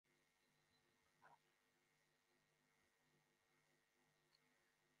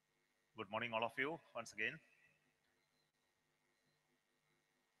Good morning, all of you, once again.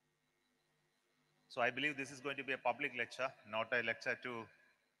 So I believe this is going to be a public lecture, not a lecture to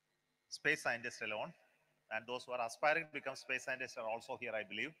space scientists alone. And those who are aspiring to become space scientists are also here, I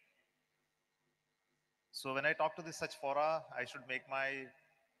believe. So when I talk to this such fora, I should make my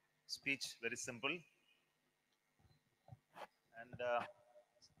speech very simple and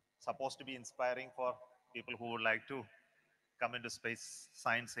supposed to be inspiring for people who would like to come into space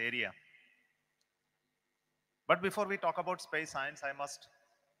science area. But before we talk about space science, I must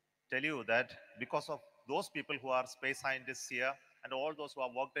tell you that because of those people who are space scientists here and all those who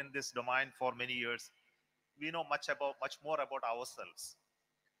have worked in this domain for many years, we know much more about ourselves.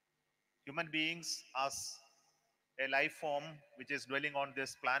 Human beings as a life form which is dwelling on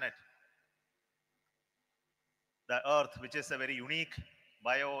this planet, the earth, which is a very unique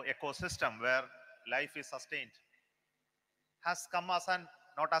bio ecosystem where life is sustained, has come as an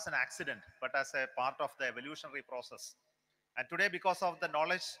not as an accident but as a part of the evolutionary process. And today, because of the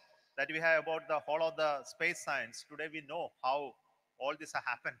knowledge that we have about the whole of the space science, today we know how all this has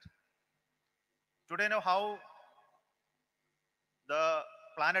happened. Today know how the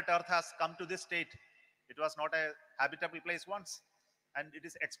planet Earth has come to this state. It was not a habitable place once. And it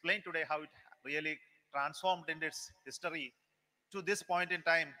is explained today how it really transformed in its history to this point in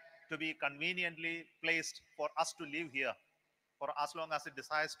time to be conveniently placed for us to live here for as long as it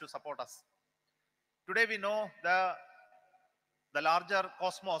decides to support us. Today we know the larger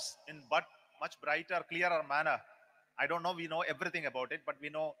cosmos in but much brighter, clearer manner. I don't know we know everything about it, but we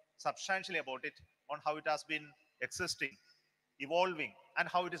know substantially about it on how it has been existing, evolving, and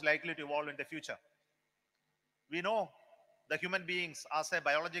how it is likely to evolve in the future. We know the human beings as a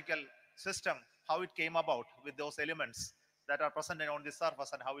biological system, how it came about with those elements that are present on the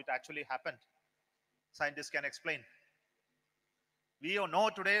surface and how it actually happened. Scientists can explain. We know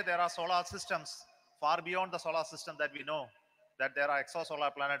today there are solar systems far beyond the solar system that we know that there are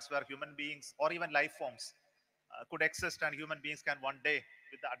exosolar planets where human beings or even life forms could exist and human beings can one day,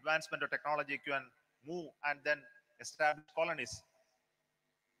 with the advancement of technology, can move and then establish colonies.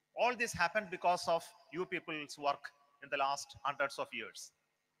 All this happened because of you people's work in the last hundreds of years.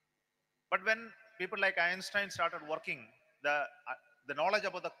 But when people like Einstein started working, the knowledge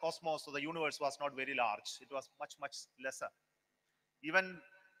about the cosmos or the universe was not very large. It was much lesser. Even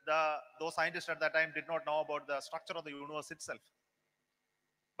those scientists at that time did not know about the structure of the universe itself.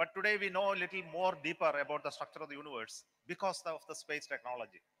 But today we know a little more deeper about the structure of the universe because of the space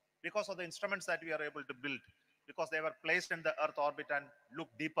technology, because of the instruments that we are able to build, because they were placed in the Earth orbit and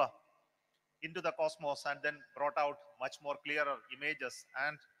looked deeper into the cosmos and then brought out much more clearer images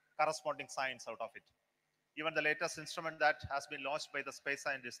and corresponding science out of it. Even the latest instrument that has been launched by the space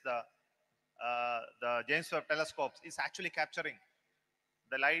scientists, the James Webb telescopes, is actually capturing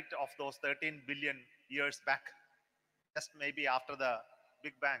the light of those 13 billion years back, just maybe after the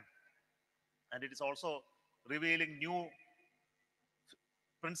Big Bang. And it is also revealing new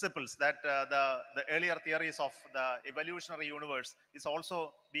principles that the earlier theories of the evolutionary universe is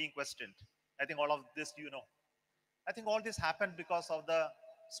also being questioned. I think all of this you know. I think all this happened because of the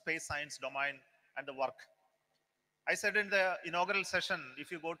space science domain and the work. I said in the inaugural session, if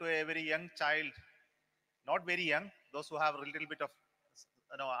you go to a very young child, not very young, those who have a little bit of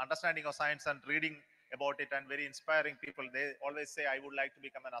understanding of science and reading about it and very inspiring people, they always say, I would like to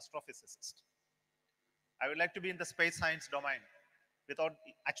become an astrophysicist. I would like to be in the space science domain without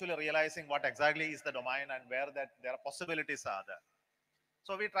actually realizing what exactly is the domain and where that their possibilities are there.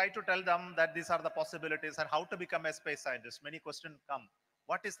 So we try to tell them that these are the possibilities and how to become a space scientist. Many questions come.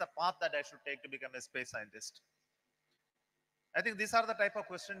 What is the path that I should take to become a space scientist? I think these are the type of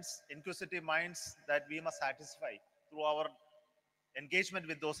questions, inquisitive minds, that we must satisfy through our engagement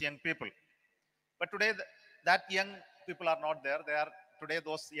with those young people. But today, that young people are not there. They are today,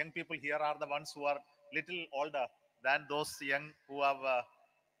 those young people here are the ones who are little older than those young who have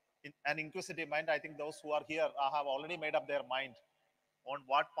an inquisitive mind. I think those who are here have already made up their mind on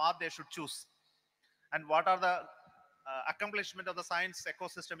what path they should choose and what are the accomplishment of the science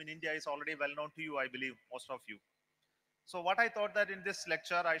ecosystem in India is already well known to you, I believe, most of you. So what I thought that in this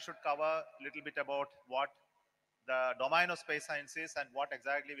lecture, I should cover a little bit about what the domain of space science is and what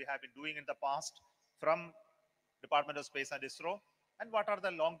exactly we have been doing in the past from Department of Space and ISRO, and what are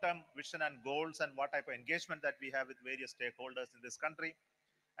the long-term vision and goals and what type of engagement that we have with various stakeholders in this country.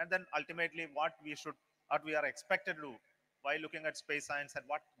 And then ultimately what we are expected to do while looking at space science and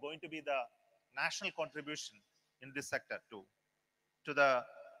what going to be the national contribution in this sector to the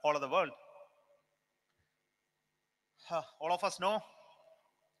whole of the world. All of us know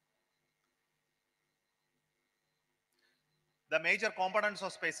the major components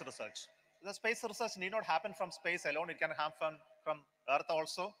of space research. The space research need not happen from space alone. It can happen from Earth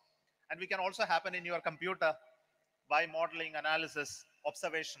also. And we can also happen in your computer by modeling, analysis,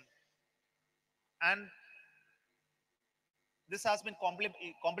 observation. And this has been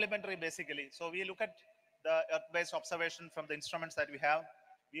complementary basically. So we look at the Earth-based observation from the instruments that we have.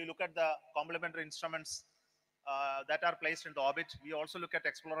 We look at the complementary instruments that are placed into orbit. We also look at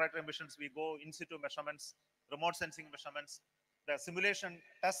exploratory missions. We go in situ measurements, remote sensing measurements, the simulation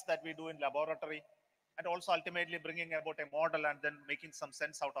tests that we do in laboratory, and also ultimately bringing about a model and then making some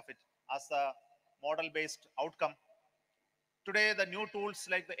sense out of it as a model-based outcome. Today, the new tools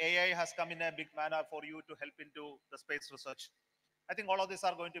like the AI has come in a big manner for you to help into the space research. I think all of these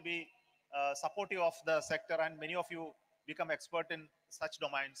are going to be supportive of the sector, and many of you become expert in such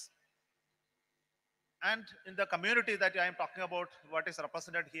domains. And in the community that I am talking about, what is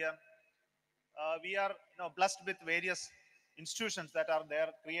represented here, we are blessed with various institutions that are there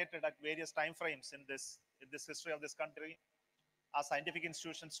created at various time frames in this history of this country. As scientific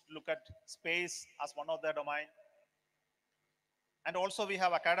institutions look at space as one of their domain, and also we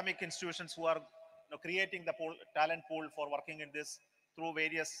have academic institutions who are creating the talent pool for working in this through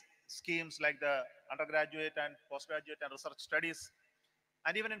various schemes like the undergraduate and postgraduate and research studies.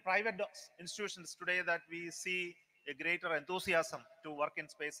 And even in private institutions today that we see a greater enthusiasm to work in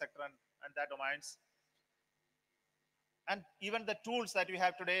space sector and that domains. And even the tools that we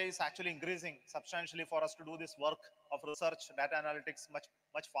have today is actually increasing substantially for us to do this work of research, data analytics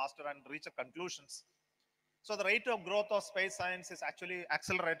much faster and reach conclusions. So the rate of growth of space science is actually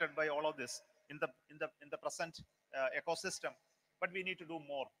accelerated by all of this in the present ecosystem. But we need to do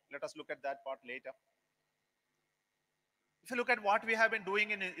more. Let us look at that part later. If you look at what we have been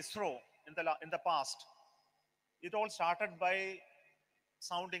doing in ISRO in the past, it all started by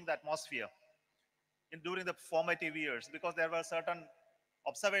sounding the atmosphere during the formative years, because there were certain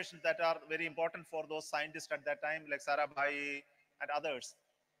observations that are very important for those scientists at that time, like Sarabhai and others.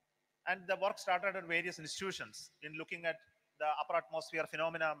 And the work started at various institutions in looking at the upper atmosphere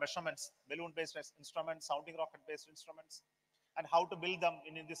phenomena measurements, balloon-based instruments, sounding rocket-based instruments, and how to build them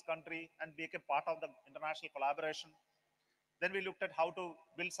in this country and make a part of the international collaboration. Then we looked at how to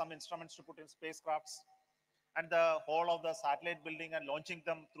build some instruments to put in spacecrafts, and the whole of the satellite building and launching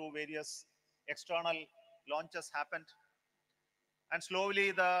them through various external launches happened. And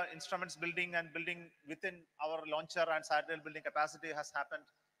slowly the instruments building and building within our launcher and satellite building capacity has happened.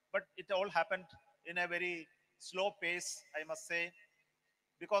 But it all happened in a very slow pace, I must say,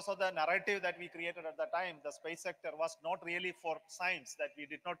 because of the narrative that we created at the time. The space sector was not really for science that we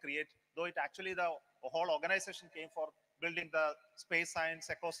did not create, though it actually the whole organization came for building the space science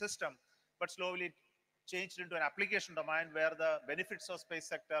ecosystem, but slowly changed into an application domain where the benefits of space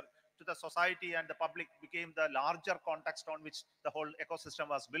sector to the society and the public became the larger context on which the whole ecosystem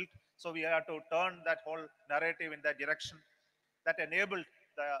was built. So we had to turn that whole narrative in that direction that enabled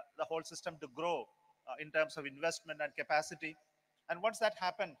the whole system to grow in terms of investment and capacity. And once that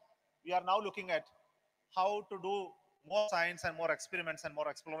happened, we are now looking at how to do more science and more experiments and more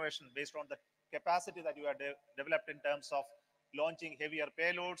exploration based on the capacity that you have developed in terms of launching heavier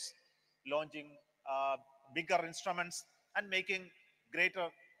payloads, launching bigger instruments, and making greater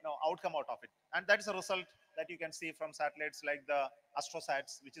outcome out of it. And that is a result that you can see from satellites like the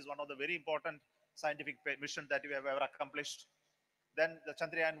Astrosats, which is one of the very important scientific mission that we have ever accomplished. Then the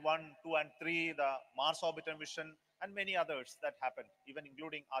Chandrayaan 1, 2, and 3, the Mars orbiter mission, and many others that happened, even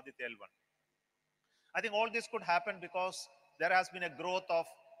including Aditya L1. I think all this could happen because there has been a growth of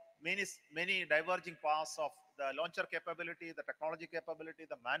many diverging paths of the launcher capability, the technology capability,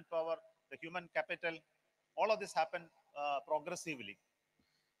 the manpower, the human capital. All of this happened progressively.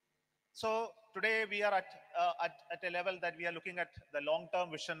 So today we are at a level that we are looking at the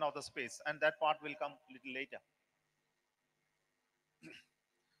long-term vision of the space, and that part will come a little later.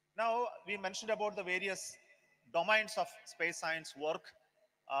 Now, we mentioned about the various domains of space science work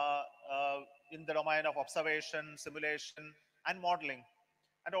uh, uh, in the domain of observation, simulation, and modeling.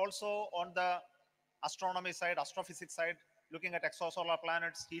 And also on the astronomy side, astrophysics side, looking at exosolar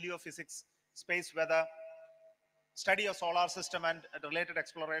planets, heliophysics, space weather, study of solar system and related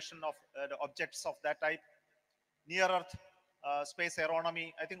exploration of the objects of that type, near Earth space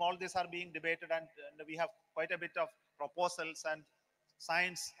aeronomy. I think all these are being debated, and we have quite a bit of proposals and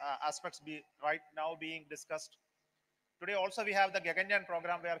science aspects right now being discussed. Today also we have the Gaganyaan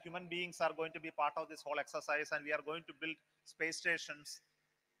program where human beings are going to be part of this whole exercise, and we are going to build space stations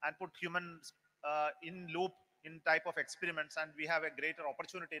and put humans in loop in type of experiments. And we have a greater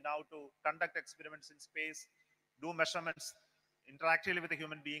opportunity now to conduct experiments in space, do measurements interactively with the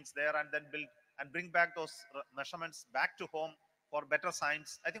human beings there and then build and bring back those measurements back to home for better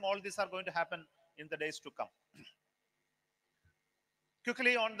science. I think all these are going to happen in the days to come.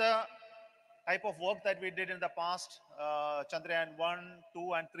 Quickly on the type of work that we did in the past, Chandrayaan 1,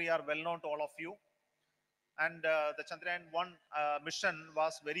 2, and 3 are well known to all of you. And the Chandrayaan 1 mission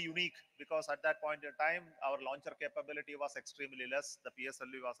was very unique because at that point in time, our launcher capability was extremely less. The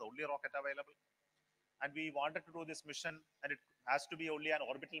PSLV was the only rocket available. And we wanted to do this mission, and it has to be only an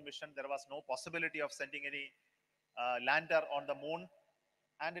orbital mission. There was no possibility of sending any lander on the moon,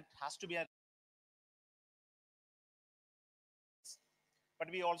 and it has to be a. But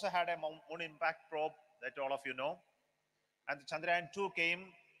we also had a moon impact probe that all of you know, and the Chandrayaan 2 came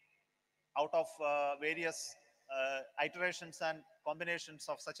out of various iterations and combinations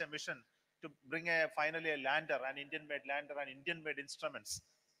of such a mission to bring finally a lander, an Indian-made lander, and Indian-made instruments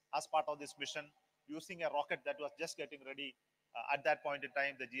as part of this mission, using a rocket that was just getting ready at that point in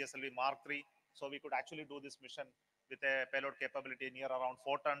time, the GSLV Mark III. So we could actually do this mission with a payload capability near around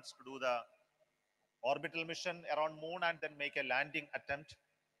 4 tons to do the orbital mission around moon and then make a landing attempt.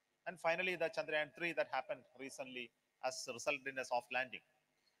 And finally, the Chandrayaan 3 that happened recently has resulted in a soft landing.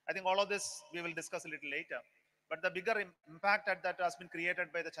 I think all of this we will discuss a little later. But the bigger impact that has been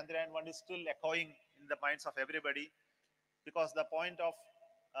created by the Chandrayaan 1 is still echoing in the minds of everybody, because the point of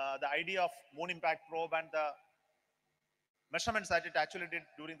the idea of moon impact probe and the measurements that it actually did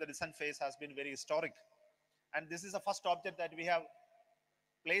during the descent phase has been very historic. And this is the first object that we have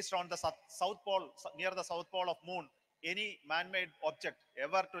placed on the south pole, near the south pole of moon. Any man-made object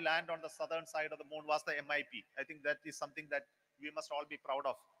ever to land on the southern side of the moon was the MIP. I think that is something that we must all be proud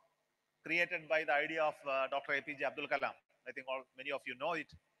of, created by the idea of Dr. APJ Abdul Kalam. I think many of you know it,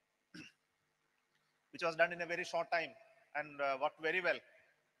 which was done in a very short time and worked very well.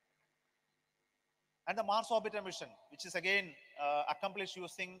 And the Mars orbiter mission, which is again accomplished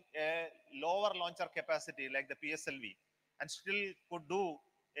using a lower launcher capacity like the PSLV, and still could do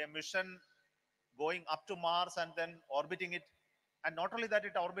a mission going up to Mars and then orbiting it. And not only that,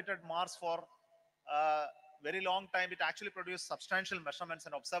 it orbited Mars for a very long time. It actually produced substantial measurements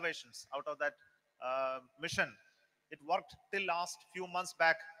and observations out of that mission. It worked till last few months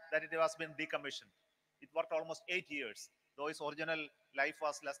back that it has been decommissioned. It worked almost 8 years, though its original life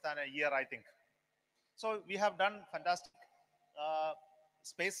was less than a year, I think. So we have done fantastic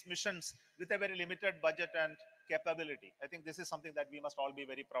space missions with a very limited budget and capability. I think this is something that we must all be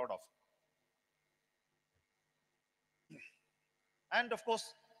very proud of. And of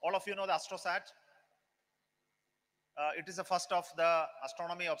course, all of you know the AstroSat. It is the first of the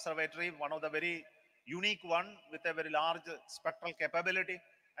astronomy observatory, one of the very unique one with a very large spectral capability,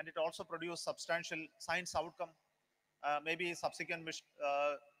 and it also produced substantial science outcome. Maybe subsequent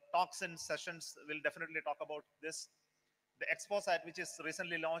talks and sessions will definitely talk about this. The XPOSat, which is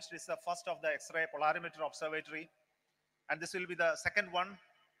recently launched, is the first of the X-ray polarimeter observatory, and this will be the second one,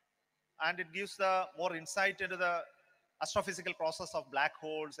 and it gives the more insight into the astrophysical process of black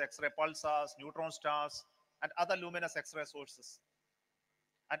holes, X-ray pulsars, neutron stars, and other luminous X-ray sources.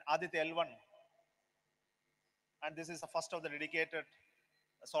 And Aditya L1, and this is the first of the dedicated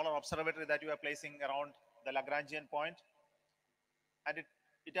solar observatory that you are placing around the Lagrangian point, and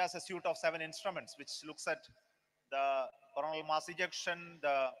it has a suite of 7 instruments which looks at the coronal mass ejection,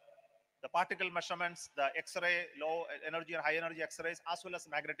 the particle measurements, the X-ray, low energy and high energy X-rays, as well as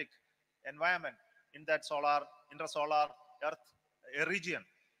magnetic environment in that solar, intersolar Earth region.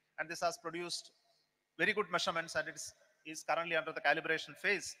 And this has produced very good measurements, and it is currently under the calibration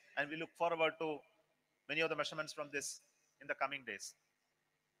phase. And we look forward to many of the measurements from this in the coming days.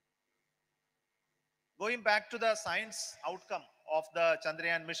 Going back to the science outcome of the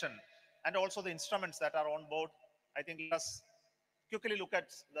Chandrayaan mission and also the instruments that are on board, I think let's quickly look at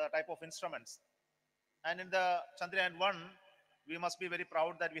the type of instruments. And in the Chandrayaan 1, we must be very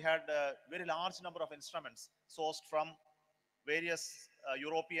proud that we had a very large number of instruments sourced from various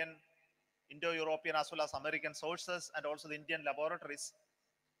European, Indo-European as well as American sources, and also the Indian laboratories.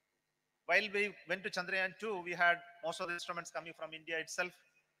 While we went to Chandrayaan 2, we had most of the instruments coming from India itself,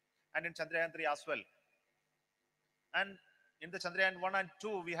 and in Chandrayaan 3 as well. And in the Chandrayaan 1 and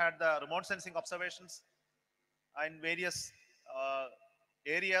 2, we had the remote sensing observations in various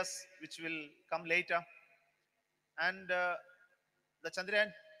areas, which will come later. And the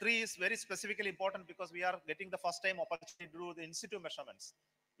Chandrayaan 3 is very specifically important because we are getting the first time opportunity to do the in situ measurements,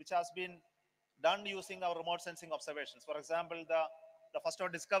 which has been done using our remote sensing observations. For example, the first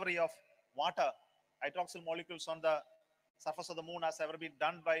discovery of water, hydroxyl molecules on the surface of the moon has ever been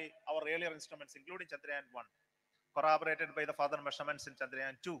done by our earlier instruments, including Chandrayaan 1, corroborated by the further measurements in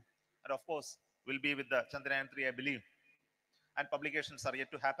Chandrayaan 2, and of course will be with the Chandrayaan 3, I believe. and publications are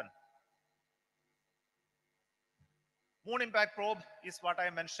yet to happen. Moon impact probe is what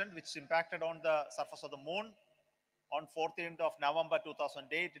I mentioned, which impacted on the surface of the moon on 14th of November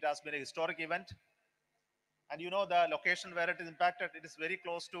 2008. It has been a historic event. And you know the location where it is impacted, it is very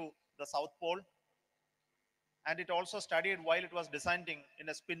close to the South Pole. And it also studied while it was descending in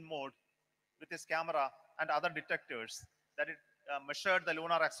a spin mode with its camera and other detectors that it measured the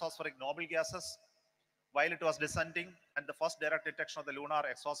lunar exospheric noble gases while it was descending and the first direct detection of the lunar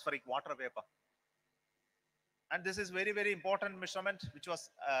exospheric water vapor. And this is very, very important measurement, which was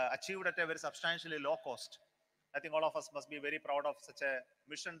achieved at a very substantially low cost. I think all of us must be very proud of such a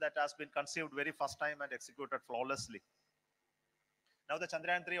mission that has been conceived very first time and executed flawlessly. Now the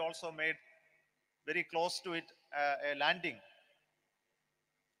Chandrayaan-3 also made very close to it a landing.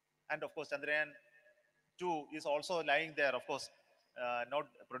 And of course, Chandrayaan-2 is also lying there, of course, not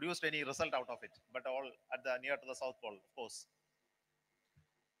produced any result out of it, but all at the near to the South Pole, of course.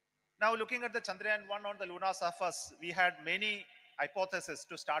 Now, looking at the Chandrayaan-1 on the lunar surface, we had many hypotheses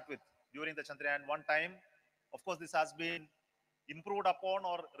to start with during the Chandrayaan-1 time. Of course, this has been improved upon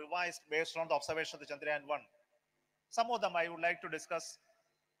or revised based on the observation of the Chandrayaan-1. Some of them I would like to discuss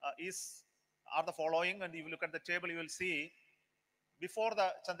are the following. And if you look at the table, you will see before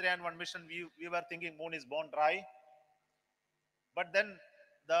the Chandrayaan-1 mission, we were thinking moon is bone dry. But then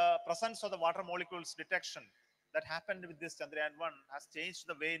the presence of the water molecules detection that happened with this Chandrayaan-1 has changed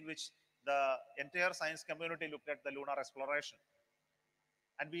the way in which the entire science community looked at the lunar exploration.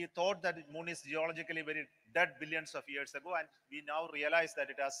 And we thought that the moon is geologically very dead billions of years ago, and we now realize that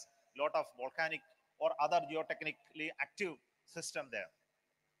it has a lot of volcanic or other geotechnically active system there.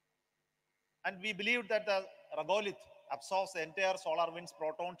 And we believed that the regolith absorbs the entire solar wind's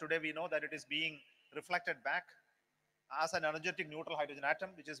proton. Today we know that it is being reflected back as an energetic neutral hydrogen atom,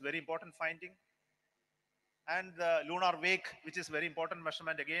 which is very important finding. And the lunar wake, which is very important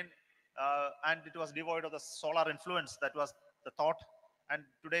measurement again, and it was devoid of the solar influence. That was the thought. And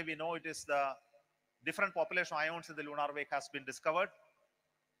today we know it is the different population ions in the lunar wake has been discovered.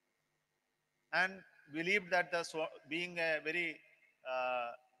 And believed that being a very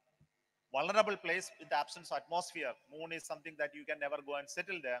vulnerable place in the absence of atmosphere, moon is something that you can never go and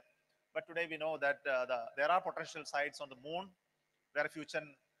settle there. But today we know that there are potential sites on the moon where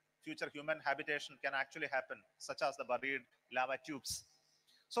future human habitation can actually happen, such as the buried lava tubes.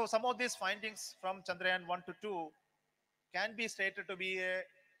 So some of these findings from Chandrayaan-1 to 2 can be stated to be a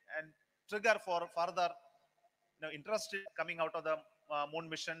trigger for further interest coming out of the moon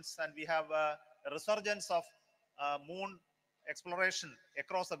missions, and we have a resurgence of moon exploration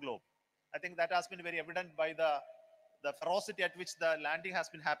across the globe. I think that has been very evident by the ferocity at which the landing has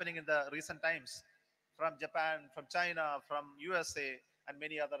been happening in the recent times from Japan, from China, from USA, and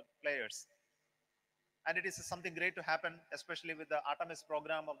many other players. And it is something great to happen, especially with the Artemis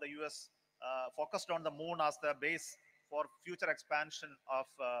program of the US focused on the moon as the base for future expansion of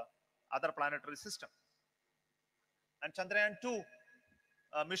other planetary system. And Chandrayaan-2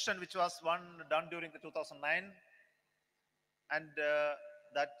 mission, which was one done during the 2009, and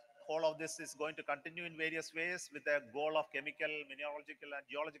that whole of this is going to continue in various ways with the goal of chemical, mineralogical, and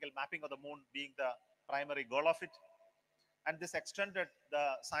geological mapping of the moon being the primary goal of it. And this extended the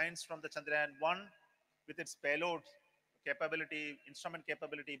science from the Chandrayaan-1 with its payload capability, instrument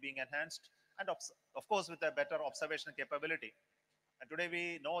capability being enhanced, and of course with a better observation capability. And today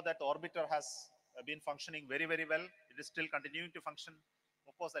we know that the orbiter has been functioning very, very well. It is still continuing to function.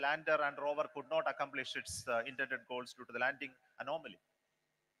 Of course, the lander and rover could not accomplish its intended goals due to the landing anomaly.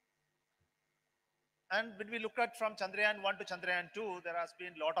 And when we look at from Chandrayaan-1 to Chandrayaan-2, there has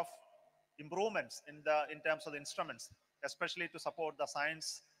been a lot of improvements in terms of the instruments, especially to support the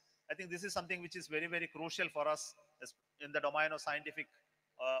science. I think this is something which is very, very crucial for us in the domain of scientific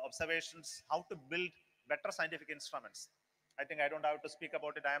observations, how to build better scientific instruments. I think I don't have to speak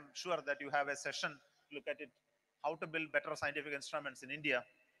about it. I am sure that you have a session, look at it, how to build better scientific instruments in India.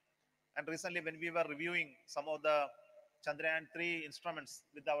 And recently when we were reviewing some of the Chandrayaan-3 instruments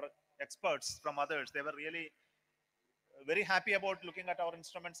with our experts from others, they were really very happy about looking at our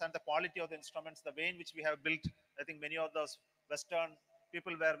instruments and the quality of the instruments, the way in which we have built. I think many of those Western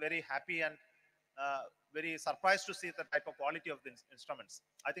people were very happy and very surprised to see the type of quality of the instruments.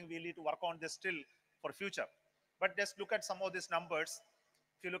 I think we need to work on this still for future. But just look at some of these numbers.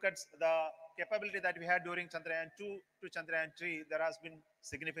 If you look at the capability that we had during Chandrayaan-2 to Chandrayaan-3, there has been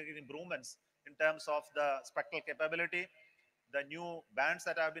significant improvements in terms of the spectral capability, the new bands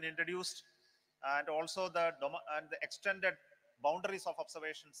that have been introduced, and also the extended boundaries of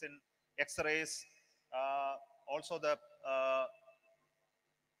observations in X-rays, also the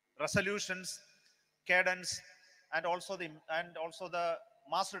resolutions, cadence, and also the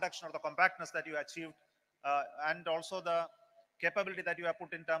mass reduction or the compactness that you achieved, and also the capability that you have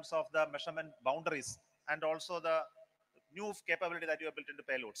put in terms of the measurement boundaries, and also the new capability that you have built into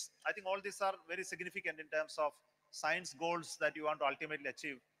payloads. I think all these are very significant in terms of science goals that you want to ultimately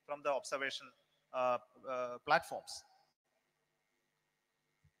achieve from the observation platforms.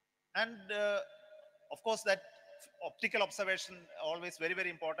 And of course, that optical observation always very, very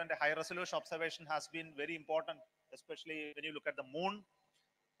important. A high resolution observation has been very important, especially when you look at the moon.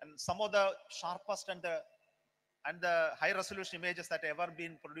 And some of the sharpest and the high resolution images that ever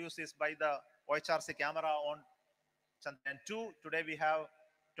been produced is by the OHRC camera on Chandrayaan 2. Today we have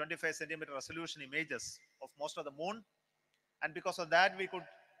 25 centimeter resolution images of most of the moon. And because of that,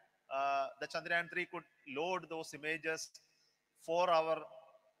 the Chandrayaan 3 could load those images for our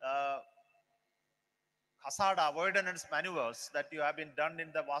uh, hazard avoidance maneuvers that you have been done in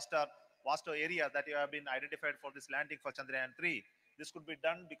the vaster area that you have been identified for this landing for Chandrayaan 3. This could be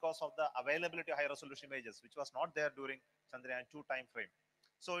done because of the availability of high resolution images, which was not there during Chandrayaan 2 time frame.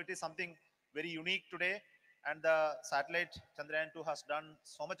 So it is something very unique today. And the satellite Chandrayaan 2 has done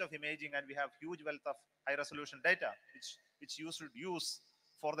so much of imaging, and we have huge wealth of high resolution data, which you should use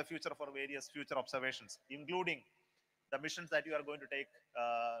for the future for various future observations, including the missions that you are going to take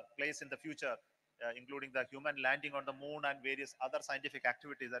place in the future, including the human landing on the moon and various other scientific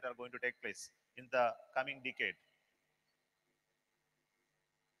activities that are going to take place in the coming decade.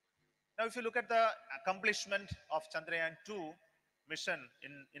 Now, if you look at the accomplishment of Chandrayaan 2 mission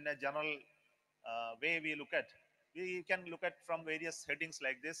in a general way, we can look at from various headings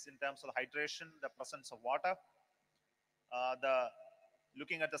like this in terms of hydration, the presence of water, the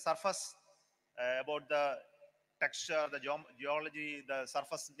looking at the surface, about the texture, the geology, the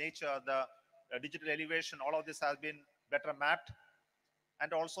surface nature, the digital elevation, all of this has been better mapped.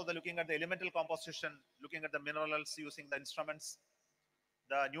 And also the looking at the elemental composition, looking at the minerals using the instruments,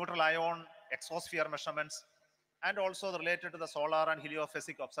 the neutral ion exosphere measurements, and also related to the solar and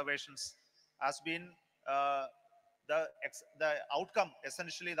heliophasic observations has been uh, the outcome,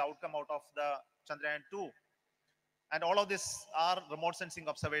 essentially the outcome out of the Chandrayaan 2. And all of this are remote sensing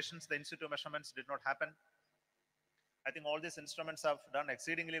observations. The in situ measurements did not happen. I think all these instruments have done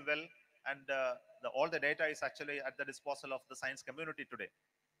exceedingly well, and all the data is actually at the disposal of the science community today.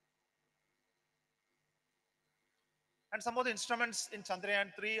 And some of the instruments in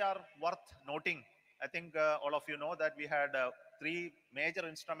Chandrayaan 3 are worth noting. I think all of you know that we had three major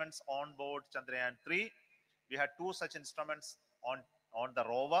instruments on board Chandrayaan 3. We had two such instruments on the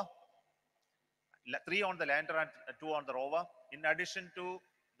rover, three on the lander and two on the rover, in addition to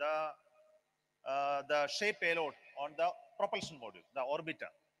the shape payload on the propulsion module, the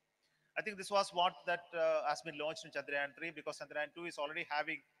orbiter. I think this was what that has been launched in Chandrayaan 3, because Chandrayaan 2 is already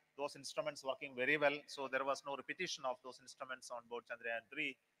having those instruments working very well. So there was no repetition of those instruments on board Chandrayaan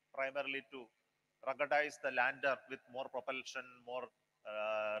 3, primarily to ruggedize the lander with more propulsion, more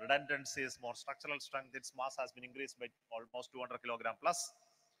redundancies, more structural strength. Its mass has been increased by almost 200 kilogram plus.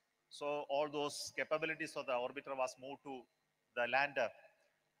 So all those capabilities of the orbiter was moved to the lander.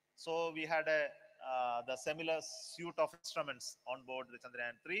 So we had the similar suite of instruments on board the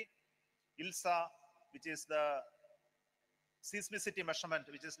Chandrayaan 3. ILSA, which is the seismicity measurement,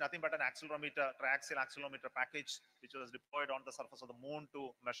 which is nothing but an accelerometer, triaxial accelerometer package, which was deployed on the surface of the moon to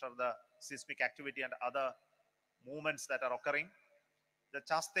measure the seismic activity and other movements that are occurring. The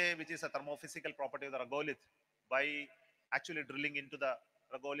chaste, which is a thermophysical property of the regolith, by actually drilling into the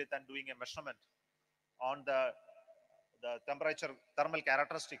regolith and doing a measurement on the temperature, thermal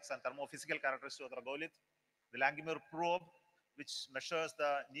characteristics and thermophysical characteristics of the regolith. The Langmuir probe, which measures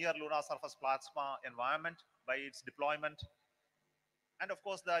the near lunar surface plasma environment by its deployment. And of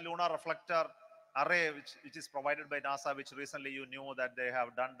course, the lunar reflector array, which is provided by NASA, which recently you knew that they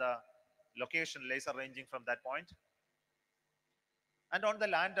have done the location laser ranging from that point. And on the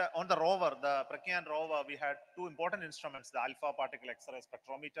lander, on the rover, the Pragyan rover, we had two important instruments, the alpha particle X-ray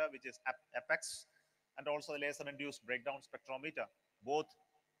spectrometer, which is APEX, and also the laser-induced breakdown spectrometer, both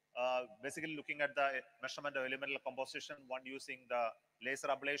basically looking at the measurement of elemental composition, one using the laser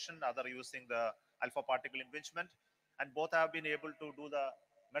ablation, other using the alpha particle impingement, and both have been able to do the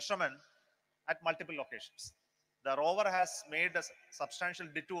measurement at multiple locations. The rover has made a substantial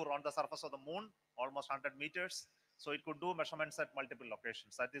detour on the surface of the moon, almost 100 meters, so it could do measurements at multiple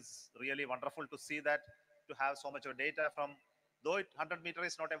locations. That is really wonderful to see that, to have so much of data from, though 100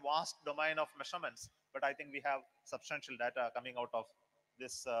 meters is not a vast domain of measurements, but I think we have substantial data coming out of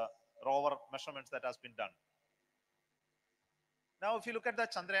this rover measurements that has been done. Now, if you look at the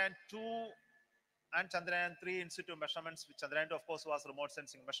Chandrayaan 2 and Chandrayaan 3 in situ measurements, which Chandrayaan 2, of course, was remote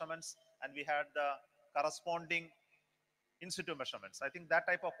sensing measurements, and we had the corresponding in situ measurements. I think that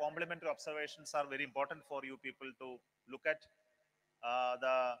type of complementary observations are very important for you people to look at.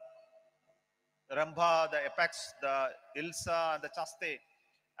 The Rambha, the Apex, the ILSA, and the Chaste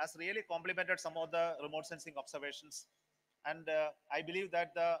has really complemented some of the remote sensing observations. And I believe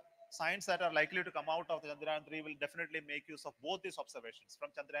that the signs that are likely to come out of the Chandrayaan 3 will definitely make use of both these observations from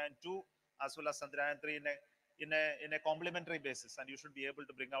Chandrayaan 2 as well as Chandrayaan 3 in a complementary basis. And you should be able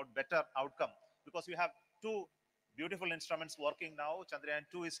to bring out better outcome because you have two beautiful instruments working now. Chandrayaan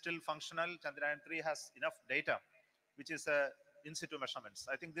 2 is still functional. Chandrayaan 3 has enough data, which is in situ measurements.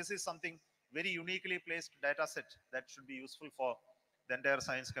 I think this is something very uniquely placed data set that should be useful for the entire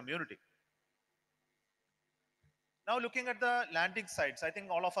science community. Now looking at the landing sites, I think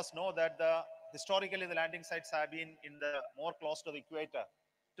all of us know that historically the landing sites have been in the more close to the equator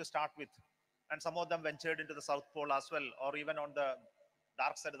to start with. And some of them ventured into the South Pole as well, or even on the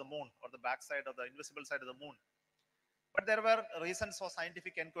dark side of the moon or the back side of the invisible side of the moon. But there were reasons for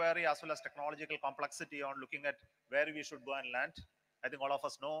scientific inquiry as well as technological complexity on looking at where we should go and land. I think all of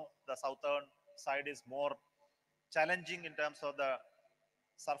us know the southern side is more challenging in terms of the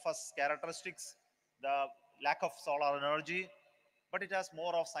surface characteristics, the lack of solar energy, but it has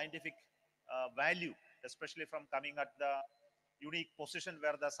more of scientific value, especially from coming at the unique position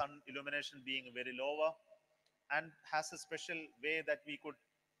where the sun illumination being very lower and has a special way that we could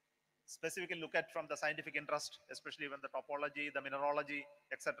specifically look at from the scientific interest, especially when the topology, the mineralogy,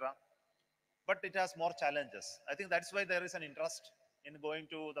 etc. But it has more challenges. I think that's why there is an interest in going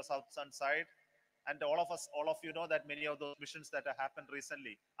to the south sun side. And all of you know that many of those missions that have happened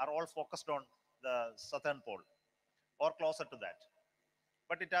recently are all focused on the southern pole or closer to that.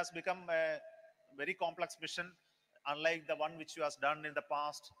 But it has become a very complex mission, unlike the one which was done in the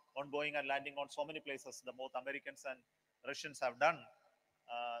past on going and landing on so many places. The both Americans and Russians have done.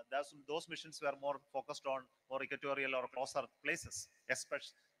 Those missions were more focused on more equatorial or closer places,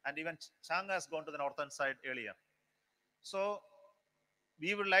 especially, and even Chang has gone to the northern side earlier. So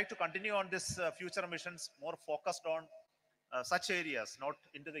we would like to continue on this future missions more focused on such areas, not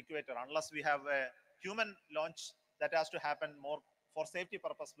into the equator, unless we have a human launch that has to happen more for safety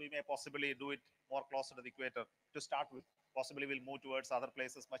purpose. We may possibly do it more closer to the equator to start with. Possibly we'll move towards other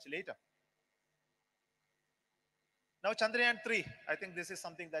places much later. Now, Chandrayaan 3, I think this is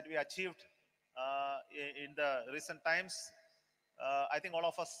something that we achieved in the recent times. I think all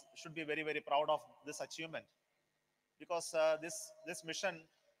of us should be very, very proud of this achievement because this mission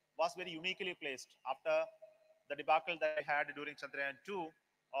was very uniquely placed after the debacle that we had during Chandrayaan 2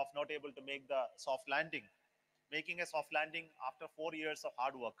 of not able to make the soft landing, making a soft landing after 4 years of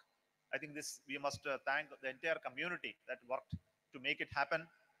hard work. I think this we must thank the entire community that worked to make it happen,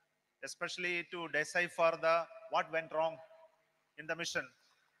 especially to decipher what went wrong in the mission.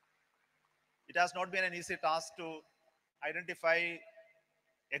 It has not been an easy task to identify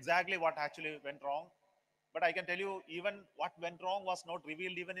exactly what actually went wrong. But I can tell you, even what went wrong was not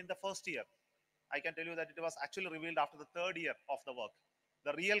revealed even in the first year. I can tell you that it was actually revealed after the third year of the work.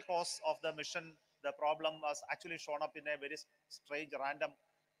 The real cause of the mission, the problem was actually shown up in a very strange, random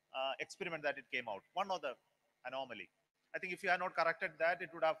experiment that it came out. One other anomaly. I think if you had not corrected that, it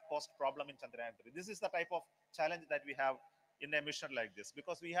would have caused problem in Chandrayaan 3. This is the type of challenge that we have in a mission like this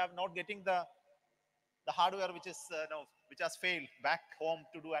because we have not getting the hardware which is which has failed back home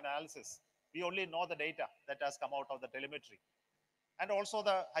to do analysis. We only know the data that has come out of the telemetry and also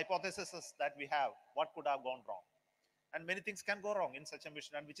the hypotheses that we have, what could have gone wrong. And many things can go wrong in such a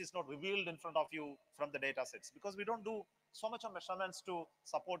mission and which is not revealed in front of you from the data sets because we don't do so much of measurements to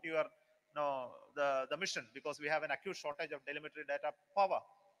support your the mission because we have an acute shortage of telemetry data power.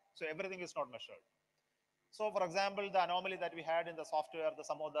 So everything is not measured. So for example, the anomaly that we had in the software,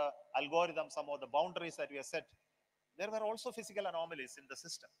 some of the algorithms, some of the boundaries that we have set, there were also physical anomalies in the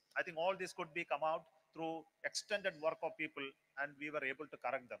system. I think all this could be come out through extended work of people and we were able to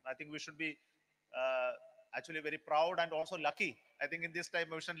correct them. I think we should be actually very proud and also lucky. I think in this time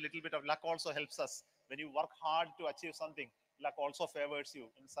mission, little bit of luck also helps us. When you work hard to achieve something, luck also favors you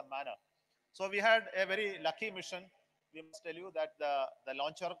in some manner. So we had a very lucky mission. We must tell you that the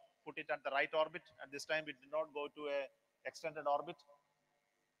launcher put it at the right orbit, and this time it did not go to a extended orbit.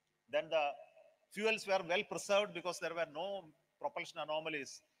 Then the fuels were well preserved because there were no propulsion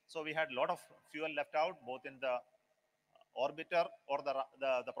anomalies. So we had a lot of fuel left out, both in the orbiter or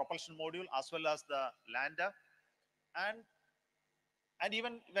the propulsion module as well as the lander. And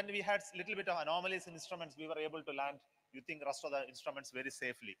even when we had little bit of anomalies in instruments, we were able to land using rest of the instruments very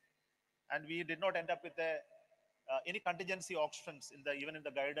safely. And we did not end up with any contingency options even in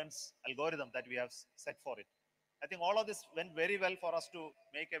the guidance algorithm that we have set for it. I think all of this went very well for us to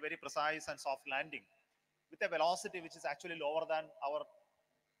make a very precise and soft landing. with a velocity which is actually lower than our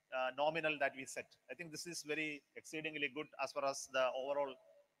nominal that we set. I think this is very exceedingly good as far as the overall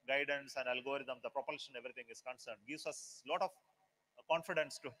guidance and algorithm, the propulsion, everything is concerned. Gives us a lot of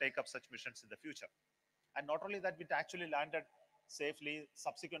confidence to take up such missions in the future. And not only that, it actually landed safely.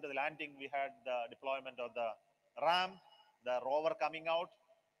 Subsequent to the landing, we had the deployment of the RAM, the rover coming out.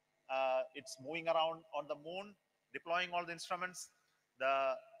 It's moving around on the moon, deploying all the instruments.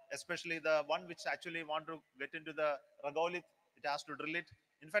 The especially the one which actually want to get into the regolith, it has to drill it.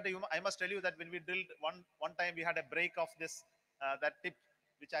 In fact, I must tell you that when we drilled one time, we had a break of this that tip,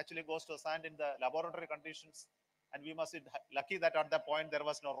 which actually goes to sand in the laboratory conditions, and we must be lucky that at that point there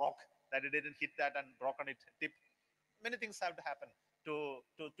was no rock that it didn't hit that and broken it tip. Many things have to happen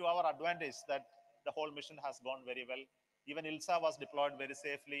to our advantage that the whole mission has gone very well. Even ILSA was deployed very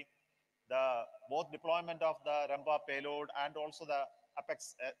safely. The both deployment of the Rempa payload and also the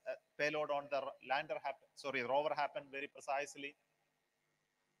Apex payload on the rover happened very precisely.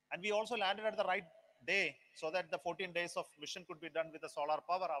 And we also landed at the right day so that the 14 days of mission could be done with the solar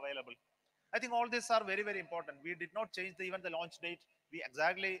power available. I think all these are very, very important. We did not change even the launch date. We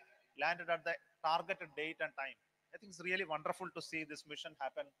exactly landed at the targeted date and time. I think it's really wonderful to see this mission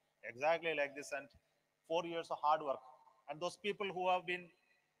happen exactly like this, and 4 years of hard work. And those people who have been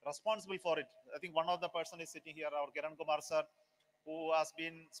responsible for it. I think one of the person is sitting here, our Kiran Kumar sir, who has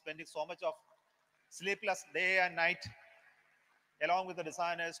been spending so much of sleepless day and night along with the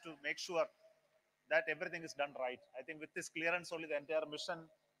designers to make sure that everything is done right. I think with this clearance only the entire mission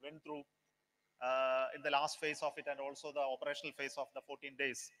went through in the last phase of it and also the operational phase of the 14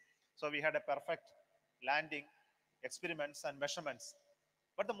 days. So we had a perfect landing, experiments and measurements.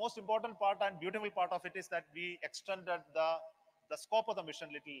 But the most important part and beautiful part of it is that we extended the scope of the mission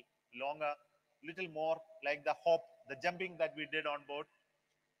little longer, little more like the hop, the jumping that we did on board.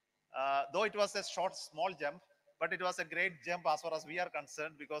 Though it was a short, small jump, but it was a great jump as far as we are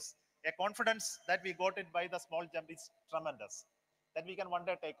concerned, because a confidence that we got it by the small jump is tremendous. That we can one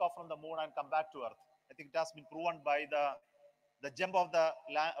day take off from the moon and come back to Earth. I think it has been proven by the jump of the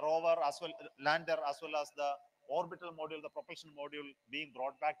rover as well, lander, as well as the orbital module, the propulsion module being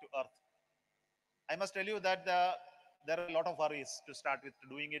brought back to Earth. I must tell you that there are a lot of worries to start with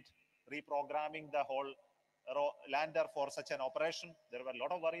doing it, reprogramming the whole lander for such an operation. There were a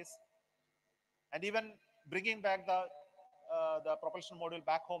lot of worries, and even bringing back the propulsion module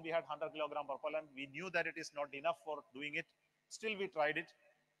back home, we had 100-kilogram propellant. We knew that it is not enough for doing it. Still, we tried it,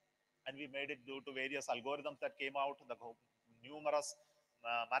 and we made it due to various algorithms that came out, the numerous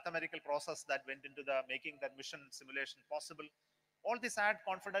mathematical process that went into the making that mission simulation possible. All this add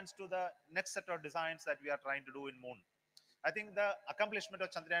confidence to the next set of designs that we are trying to do in Moon. I think the accomplishment of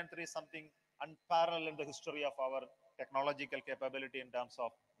Chandrayaan 3 is something unparalleled in the history of our technological capability in terms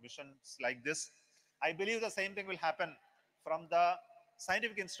of missions like this. I believe the same thing will happen from the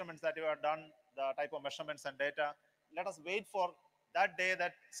scientific instruments that you have done, the type of measurements and data. Let us wait for that day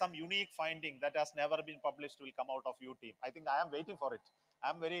that some unique finding that has never been published will come out of you team. I think I am waiting for it.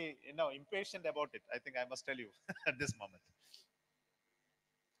 I'm very impatient about it. I think I must tell you at this moment.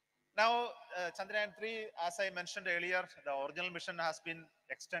 Now, Chandrayaan 3, as I mentioned earlier, the original mission has been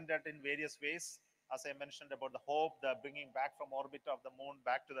extended in various ways. As I mentioned about the hope, the bringing back from orbit of the moon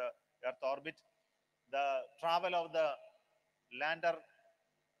back to the Earth orbit, the travel of the lander,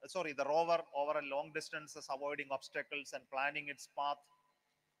 the rover over a long distances, avoiding obstacles and planning its path.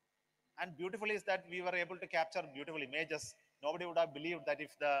 And beautifully is that we were able to capture beautiful images. Nobody would have believed that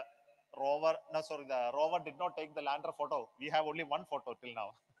if the the rover did not take the lander photo. We have only one photo till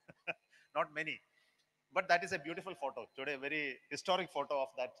now, not many. But that is a beautiful photo today, very historic photo of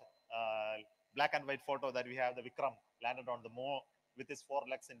that black and white photo that we have. The Vikram landed on the moon with his four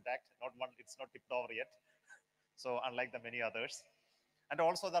legs intact. Not one, it's not tipped over yet. So unlike the many others, and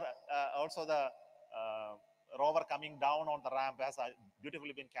also the rover coming down on the ramp has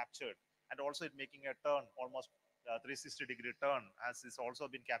beautifully been captured, and also it making a turn, almost 360-degree turn, has is also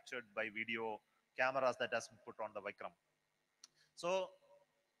been captured by video cameras that has been put on the Vikram. So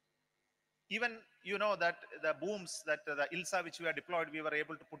even that the booms that the ILSA which we are deployed, we were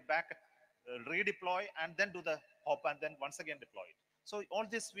able to put back, redeploy, and then do the hop, and then once again deploy it. So all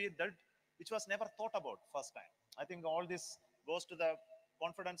this we did, which was never thought about first time. I think all this goes to the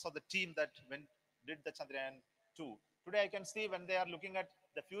confidence of the team that when did the Chandrayaan 2. Today I can see when they are looking at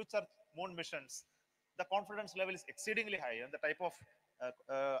the future moon missions, the confidence level is exceedingly high, and the type of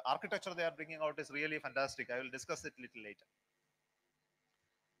architecture they are bringing out is really fantastic. I will discuss it a little later.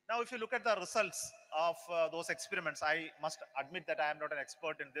 Now, if you look at the results of those experiments, I must admit that I am not an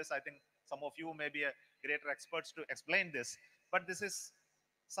expert in this. I think some of you may be greater experts to explain this, but this is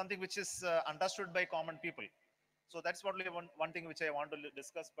something which is understood by common people. So that's what one thing which I want to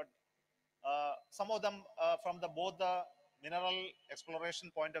discuss. But some of them from the both the mineral exploration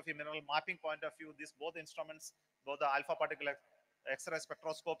point of view, mineral mapping point of view, these both instruments, both the alpha particle X-ray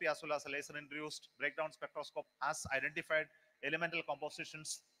spectroscopy as well as laser induced breakdown spectroscope, has identified elemental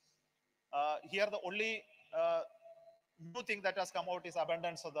compositions. Here the only new thing that has come out is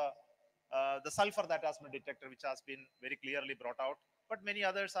abundance of the sulfur that has been detected, which has been very clearly brought out. But many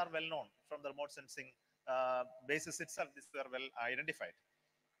others are well known from the remote sensing basis itself. These were well identified.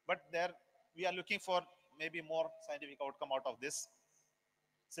 But there we are looking for maybe more scientific outcome out of this.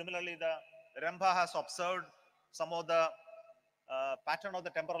 Similarly, the REMBA has observed some of the pattern of the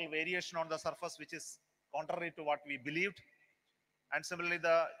temporal variation on the surface, which is contrary to what we believed. And similarly,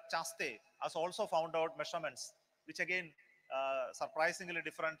 the Chaste has also found out measurements, which again, surprisingly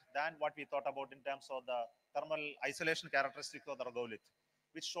different than what we thought about in terms of the thermal isolation characteristics of the regolith,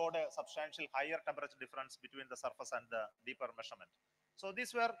 which showed a substantial higher temperature difference between the surface and the deeper measurement. So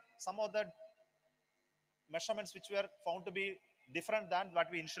these were some of the measurements which were found to be different than what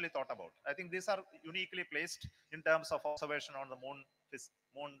we initially thought about. I think these are uniquely placed in terms of observation on the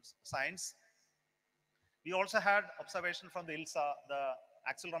moon science. We also had observation from the ILSA, the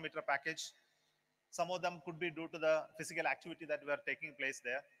accelerometer package. Some of them could be due to the physical activity that were taking place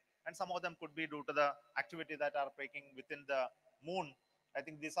there, and some of them could be due to the activity that are taking within the moon. I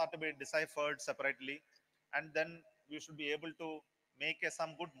think these are to be deciphered separately, and then we should be able to make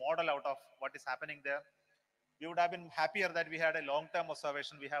some good model out of what is happening there. We would have been happier that we had a long-term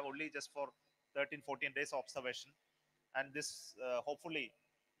observation. We have only just for 13, 14 days observation, and this hopefully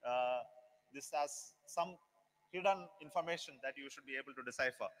this has some hidden information that you should be able to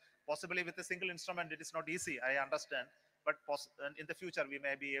decipher. Possibly with a single instrument, it is not easy, I understand, but in the future, we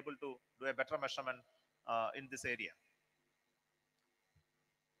may be able to do a better measurement in this area.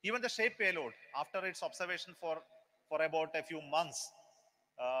 Even the shape payload, after its observation for about a few months,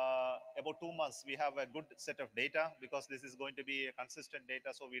 about 2 months, we have a good set of data because this is going to be a consistent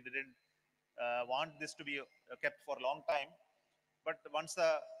data. So we didn't want this to be kept for a long time. But once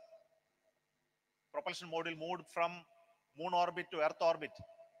the propulsion module moved from moon orbit to Earth orbit,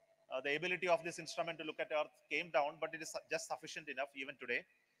 the ability of this instrument to look at Earth came down, but it is just sufficient enough even today.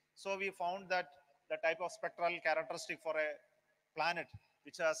 So we found that the type of spectral characteristic for a planet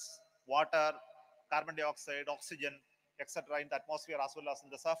which has water, carbon dioxide, oxygen, etc. in the atmosphere as well as in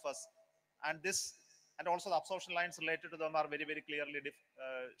the surface, and this and also the absorption lines related to them are very, very clearly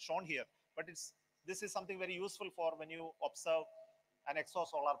shown here. But this is something very useful for when you observe an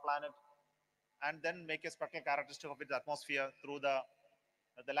exosolar planet and then make a spectral characteristic of its atmosphere through the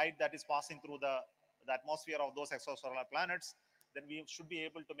light that is passing through the atmosphere of those exosolar planets. Then we should be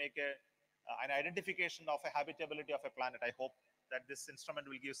able to make an identification of a habitability of a planet. I hope that this instrument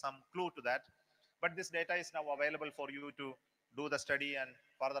will give some clue to that. But this data is now available for you to do the study and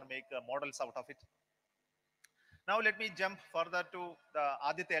further make models out of it. Now let me jump further to the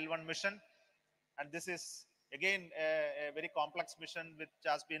Aditya L1 mission. And this is again a very complex mission which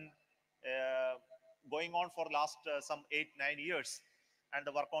has been going on for last some 8-9 years. And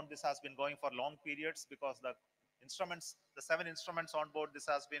the work on this has been going for long periods because the 7 instruments on board, this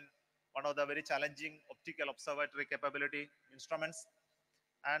has been one of the very challenging optical observatory capability instruments.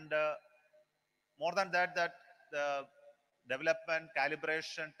 And more than that, the development,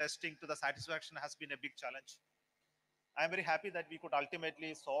 calibration, testing to the satisfaction has been a big challenge. I am very happy that we could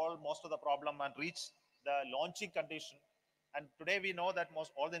ultimately solve most of the problem and reach the launching condition. And today we know that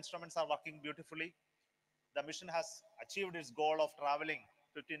all the instruments are working beautifully. The mission has achieved its goal of traveling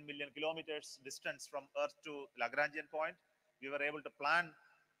 15 million kilometers distance from Earth to Lagrangian point. We were able to plan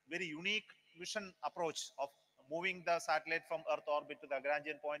very unique mission approach of moving the satellite from Earth orbit to the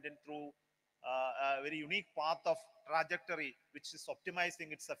Lagrangian point and through a very unique path of trajectory, which is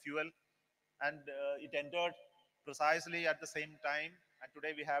optimizing its fuel. And it entered precisely at the same time. And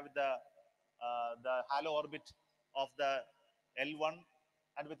today we have the halo orbit of the L1,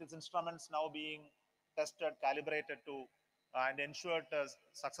 and with its instruments now being tested, calibrated to and ensured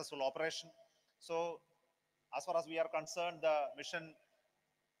successful operation. So as far as we are concerned, the mission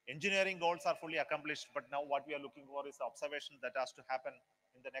engineering goals are fully accomplished, but now what we are looking for is the observation that has to happen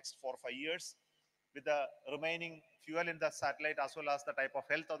in the next 4 or 5 years. With the remaining fuel in the satellite as well as the type of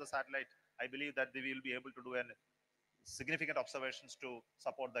health of the satellite, I believe that we will be able to do significant observations to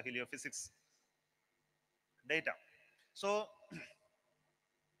support the heliophysics data. So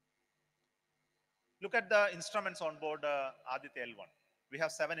look at the instruments on board Aditya L1. We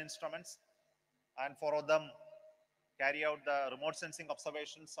have 7 instruments, and 4 of them carry out the remote sensing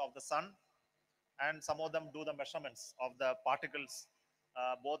observations of the sun, and some of them do the measurements of the particles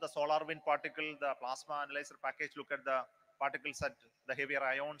both the solar wind particle, the plasma analyzer package look at the particles at the heavier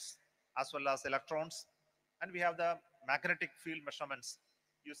ions as well as electrons. And we have the magnetic field measurements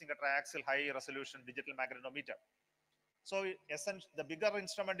using a triaxial high resolution digital magnetometer. So the bigger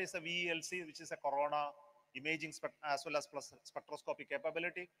instrument is the VELC, which is a corona imaging as well as plus spectroscopy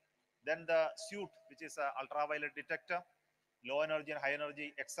capability. Then the suite, which is a ultraviolet detector, low energy and high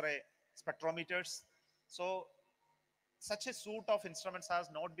energy X-ray spectrometers. So such a suite of instruments has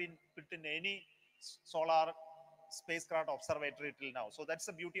not been put in any solar spacecraft observatory till now. So that's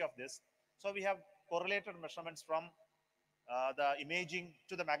the beauty of this. So we have correlated measurements from the imaging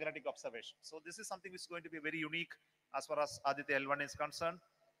to the magnetic observation. So this is something which is going to be very unique as far as Aditya L1 is concerned.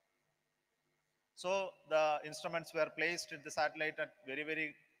 So the instruments were placed in the satellite at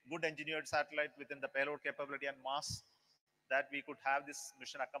very good engineered satellite within the payload capability and mass that we could have this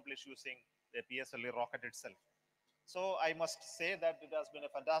mission accomplished using the PSLV rocket itself. So I must say that it has been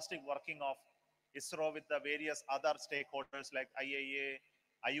a fantastic working of ISRO with the various other stakeholders like IAA,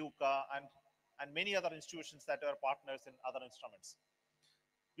 IUCA, and many other institutions that are partners in other instruments.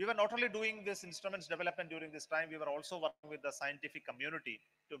 We were not only doing this instruments development during this time, we were also working with the scientific community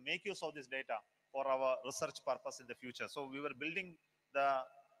to make use of this data for our research purpose in the future. So we were building the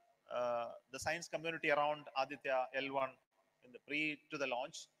science community around Aditya L1 in the pre to the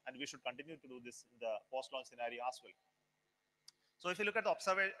launch, and we should continue to do this in the post-launch scenario as well. So if you look at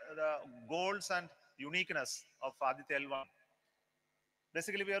the goals and uniqueness of Aditya L1,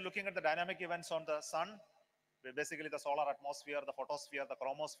 basically we are looking at the dynamic events on the sun, basically the solar atmosphere, the photosphere, the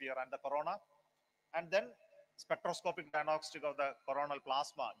chromosphere, and the corona, and then spectroscopic diagnostic of the coronal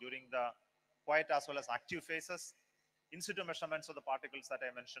plasma during the quiet as well as active phases, in situ measurements of the particles that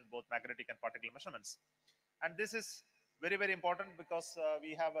I mentioned, both magnetic and particle measurements. And this is very important because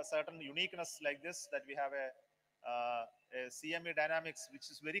we have a certain uniqueness like this, that we have a CME dynamics which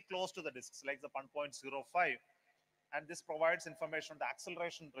is very close to the disks, like the 1.05, and this provides information on the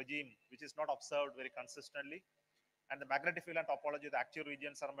acceleration regime, which is not observed very consistently. And the magnetic field and topology of the active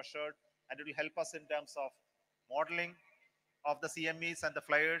regions are measured, and it will help us in terms of modeling of the CMEs and the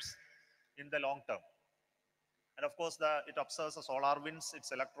flares in the long term. And of course, it observes the solar winds,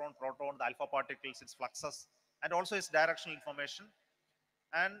 its electron, proton, the alpha particles, its fluxes, and also its directional information.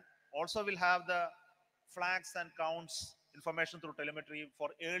 And also will have the flags and counts information through telemetry for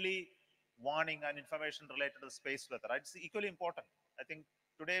early warning and information related to the space weather. Right? It's equally important. I think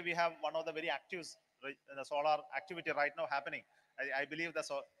today we have one of the very active the solar activity right now happening. I believe the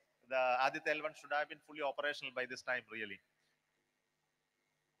Aditya L1 should have been fully operational by this time, really.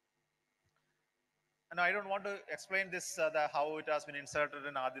 And I don't want to explain this, how it has been inserted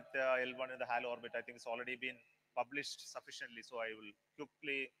in Aditya L1 in the halo orbit. I think it's already been published sufficiently. So I will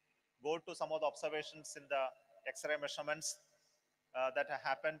quickly go to some of the observations in the X-ray measurements that have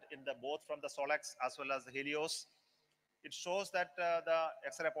happened in both from the SOLAX as well as the Helios. It shows that the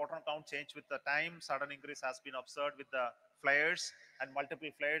X-ray proton count changed with the time. Sudden increase has been observed with the flares, and multiple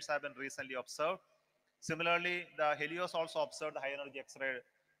flares have been recently observed. Similarly, the Helios also observed the high energy X-ray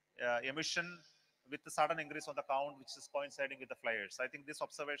emission with the sudden increase on the count, which is coinciding with the flares. I think these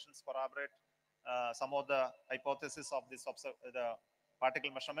observations corroborate some of the hypotheses of the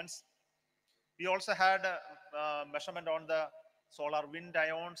particle measurements. We also had a measurement on the solar wind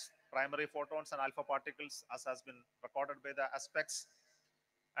ions, primary photons, and alpha particles, as has been recorded by the aspects.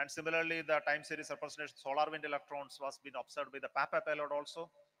 And similarly, the time series representation solar wind electrons was been observed by the PAPA payload also.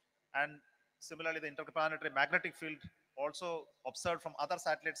 And similarly, the interplanetary magnetic field also observed from other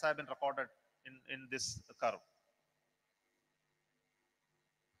satellites have been recorded in this curve.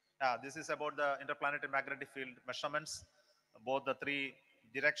 This is about the interplanetary magnetic field measurements, both the three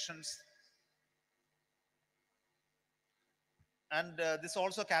directions. And this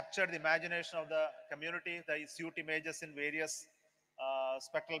also captured the imagination of the community. The suit images in various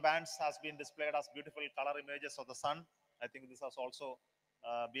spectral bands has been displayed as beautiful color images of the sun. I think this has also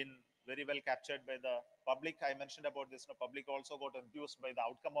been very well captured by the public. I mentioned about this. The public also got enthused by the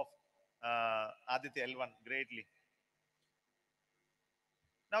outcome of Aditya L1 greatly.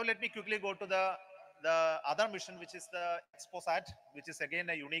 Now let me quickly go to the other mission, which is the ExpoSat, which is again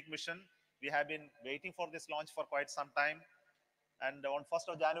a unique mission. We have been waiting for this launch for quite some time. And on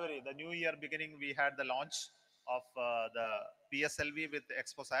 1st of January, the new year beginning, we had the launch of the PSLV with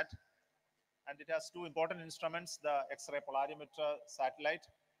ExpoSat. And it has two important instruments, the X-ray polarimeter satellite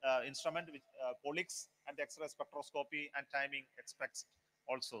instrument, which POLIX, and the X-ray spectroscopy and timing expects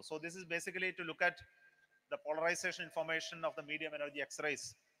also. So this is basically to look at the polarization information of the medium energy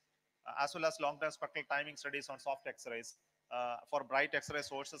X-rays, as well as long-term spectral timing studies on soft X-rays for bright X-ray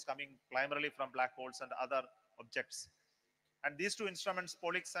sources coming primarily from black holes and other objects. And these two instruments,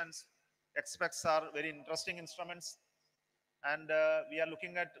 Polix and Expex, are very interesting instruments. And we are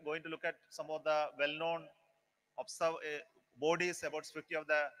going to look at some of the well-known observe bodies. About 50 of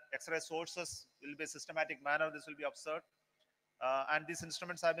the X-ray sources will be systematic manner. This will be observed. And these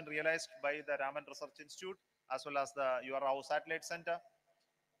instruments have been realized by the Raman Research Institute as well as the URAO Satellite Center.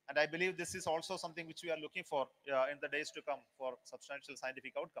 And I believe this is also something which we are looking for in the days to come for substantial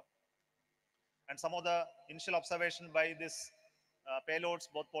scientific outcome. And some of the initial observation by this payloads,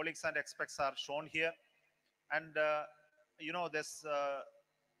 both Polix and Expex, are shown here. And this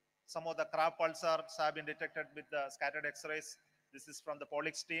some of the crab pulsars have been detected with the scattered X-rays. This is from the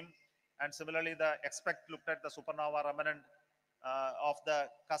Polix team. And similarly, the Expect looked at the supernova remnant of the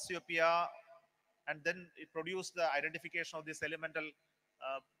Cassiopeia, and then it produced the identification of these elemental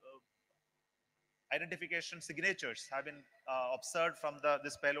identification signatures have been observed from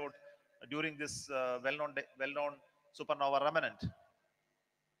this payload during this well-known supernova remnant.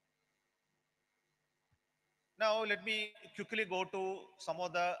 Now, let me quickly go to some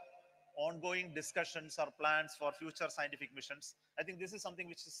of the ongoing discussions or plans for future scientific missions. I think this is something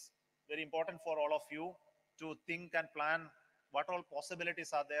which is very important for all of you to think and plan what all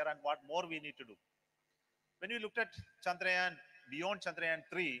possibilities are there and what more we need to do. When we looked at Chandrayaan, beyond Chandrayaan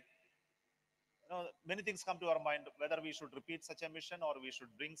 3, many things come to our mind, whether we should repeat such a mission or we should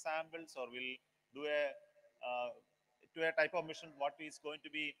bring samples or we'll do a type of mission what is going to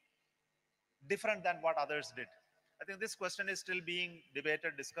be different than what others did. I think this question is still being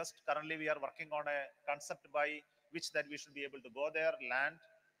debated, discussed. Currently, we are working on a concept by which that we should be able to go there, land,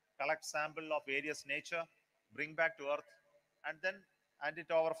 collect sample of various nature, bring back to Earth, and then hand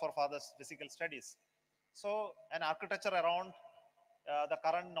it over for further physical studies. So an architecture around the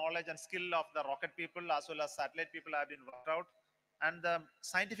current knowledge and skill of the rocket people as well as satellite people have been worked out, and the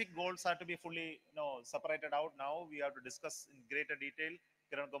scientific goals are to be fully separated out. Now we have to discuss in greater detail.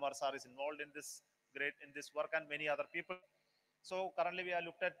 Kiran Kumar sir is involved in this work, and many other people. So currently we have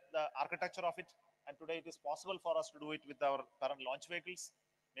looked at the architecture of it, and today it is possible for us to do it with our current launch vehicles,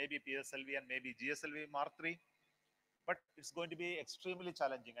 maybe PSLV and maybe GSLV Mark III. But it's going to be extremely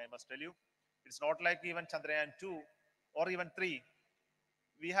challenging, I must tell you. It's not like even Chandrayaan 2 or even 3.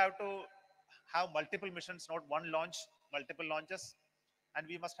 We have to have multiple missions, not one launch, multiple launches. And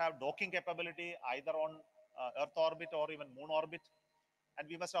we must have docking capability either on Earth orbit or even moon orbit. And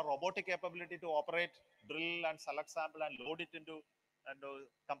we must have robotic capability to operate, drill and select sample and load it into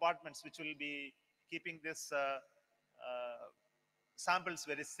compartments which will be keeping this samples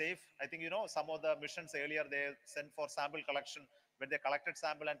very safe. I think, some of the missions earlier, they sent for sample collection. When they collected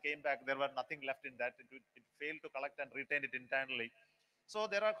sample and came back, there were nothing left in that. It failed to collect and retain it internally. So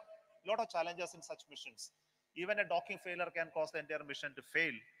there are a lot of challenges in such missions. Even a docking failure can cause the entire mission to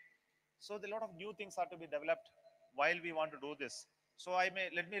fail. So a lot of new things are to be developed while we want to do this. So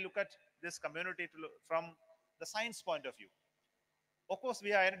let me look at this community from the science point of view. Of course,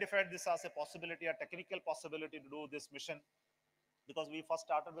 we identified this as a possibility, a technical possibility to do this mission, because we first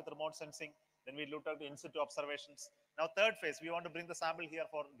started with remote sensing, then we looked at the in situ observations. Now, third phase, we want to bring the sample here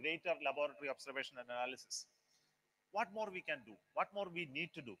for greater laboratory observation and analysis. What more we can do? What more we need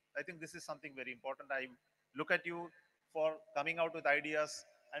to do? I think this is something very important. I look at you for coming out with ideas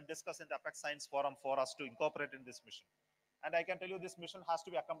and discuss in the Apex Science Forum for us to incorporate in this mission. And I can tell you this mission has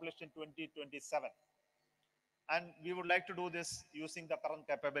to be accomplished in 2027. And we would like to do this using the current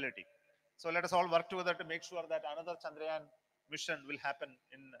capability. So let us all work together to make sure that another Chandrayaan mission will happen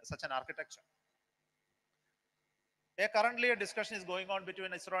in such an architecture. Currently, a discussion is going on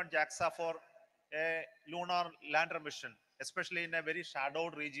between ISRO and JAXA for a lunar lander mission, especially in a very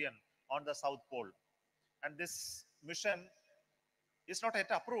shadowed region on the South Pole. And this mission is not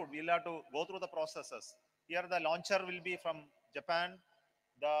yet approved. We'll have to go through the processes. Here, the launcher will be from Japan.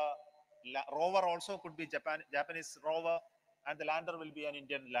 The rover also could be Japanese rover, and the lander will be an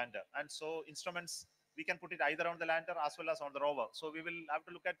Indian lander. And so instruments, we can put it either on the lander as well as on the rover. So we will have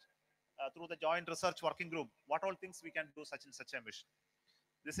to look at through the joint research working group, what all things we can do such a mission.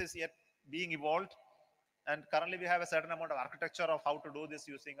 This is yet being evolved, and currently we have a certain amount of architecture of how to do this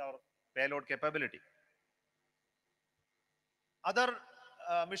using our payload capability. Other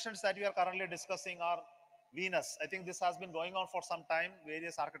missions that we are currently discussing are Venus. I think this has been going on for some time.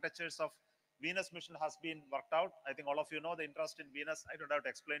 Various architectures of Venus mission has been worked out. I think all of you know the interest in Venus. I don't have to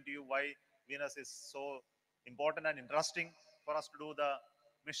explain to you why Venus is so important and interesting for us to do the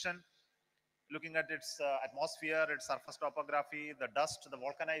mission. Looking at its atmosphere, its surface topography, the dust, the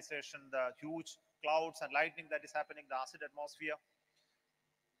volcanization, the huge clouds and lightning that is happening, the acid atmosphere.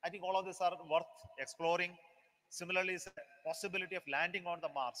 I think all of these are worth exploring. Similarly, is a possibility of landing on the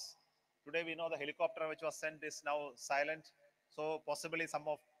Mars. Today we know the helicopter which was sent is now silent. So possibly some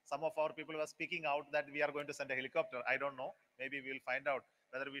of our people were speaking out that we are going to send a helicopter. I don't know. Maybe we'll find out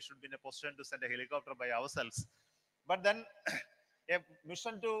whether we should be in a position to send a helicopter by ourselves. But then a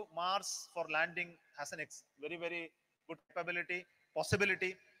mission to Mars for landing has an very, very good capability,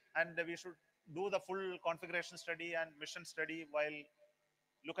 possibility, and we should do the full configuration study and mission study while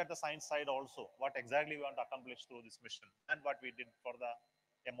look at the science side also, what exactly we want to accomplish through this mission and what we did for the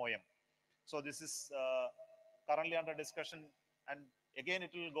MOM. So this is currently under discussion, and again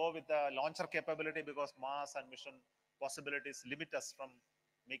it will go with the launcher capability because mass and mission possibilities limit us from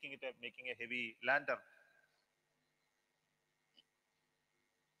making a heavy lander.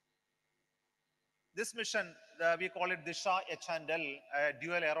 This mission, we call it Disha H&L, a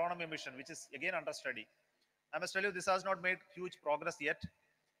dual aeronomy mission, which is again under study. I must tell you, this has not made huge progress yet.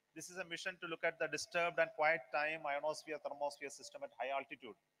 This is a mission to look at the disturbed and quiet time ionosphere thermosphere system at high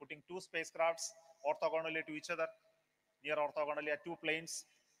altitude, putting two spacecrafts orthogonally to each other, near orthogonally at two planes,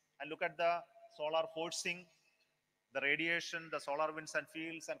 and look at the solar forcing, the radiation, the solar winds and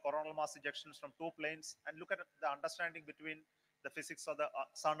fields, and coronal mass ejections from two planes, and look at the understanding between the physics of the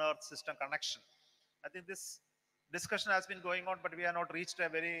Sun-Earth system connection. I think this discussion has been going on, but we have not reached a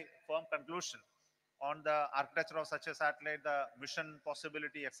very firm conclusion on the architecture of such a satellite, the mission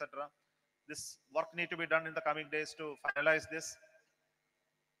possibility, etc. This work need to be done in the coming days to finalize this.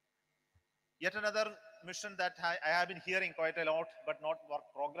 Yet another mission that I have been hearing quite a lot, but not work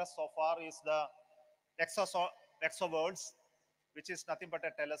progress so far, is the ExoWorlds, which is nothing but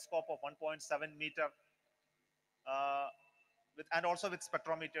a telescope of 1.7 meter, uh, and also with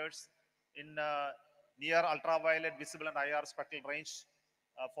spectrometers in near ultraviolet, visible, and IR spectral range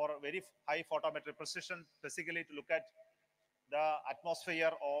for very high photometric precision, basically to look at the atmosphere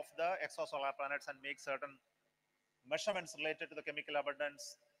of the exosolar planets and make certain measurements related to the chemical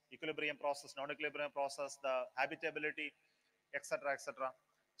abundance, equilibrium process, non-equilibrium process, the habitability, etc., etc.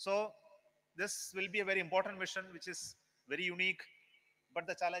 So this will be a very important mission, which is very unique. But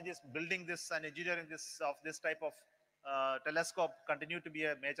the challenge is building this and engineering this of this type of telescope continue to be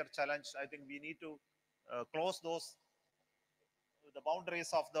a major challenge. I think we need to close those the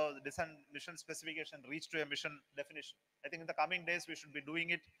boundaries of the design mission specification reach to a mission definition. I think in the coming days we should be doing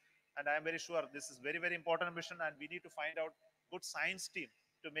it, and I am very sure this is very, very important mission, and we need to find out good science team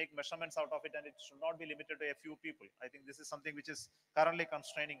to make measurements out of it, and it should not be limited to a few people. I think this is something which is currently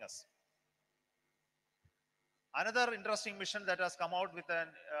constraining us. Another interesting mission that has come out with a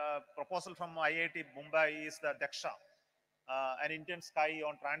proposal from IIT Mumbai is the Daksha, an Indian sky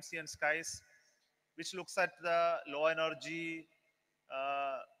on transient skies, which looks at the low energy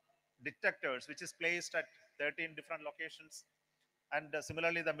uh, detectors, which is placed at 13 different locations. And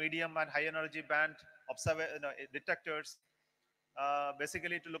similarly, the medium and high energy band detectors,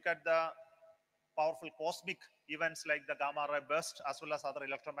 basically to look at the powerful cosmic events like the gamma ray burst, as well as other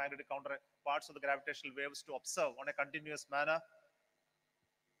electromagnetic counterparts of the gravitational waves to observe on a continuous manner.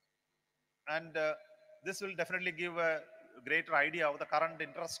 And this will definitely give a greater idea of the current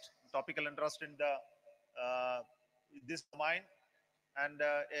interest, topical interest in the this domain. And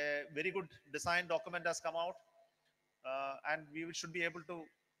a very good design document has come out, and we should be able to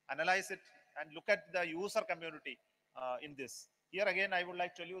analyze it and look at the user community in this. Here again, I would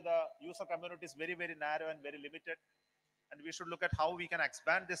like to tell you the user community is very, very narrow and very limited, and we should look at how we can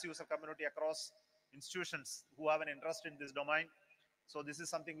expand this user community across institutions who have an interest in this domain. So this is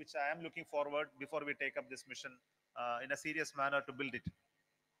something which I am looking forward before we take up this mission in a serious manner to build it.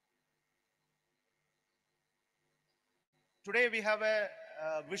 Today we have a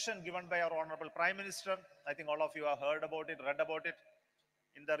vision given by our Honorable Prime Minister. I think all of you have heard about it, read about it.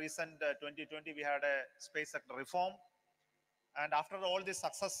 In the recent 2020, we had a space sector reform. And after all this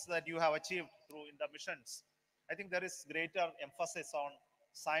success that you have achieved through in the missions, I think there is greater emphasis on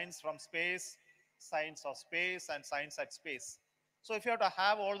science from space, science of space, and science at space. So if you have to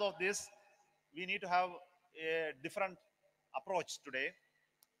have all of this, we need to have a different approach today,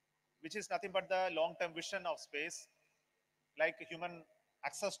 which is nothing but the long-term vision of space. Like human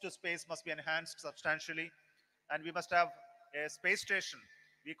access to space must be enhanced substantially, and we must have a space station.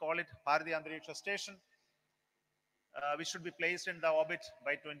 We call it Bharati Antariksha Station, which should be placed in the orbit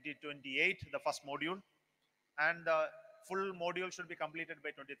by 2028, the first module, and the full module should be completed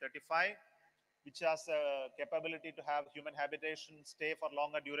by 2035, which has a capability to have human habitation, stay for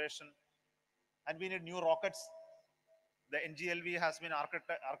longer duration, and we need new rockets. The NGLV has been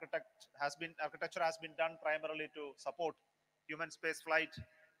architecture has been done primarily to support human space flight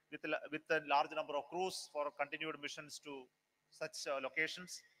with a large number of crews for continued missions to such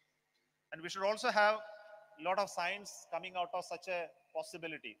locations. And we should also have a lot of science coming out of such a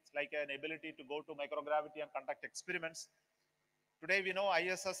possibility, like an ability to go to microgravity and conduct experiments. Today we know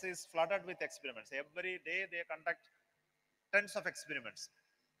ISS is flooded with experiments. Every day they conduct tons of experiments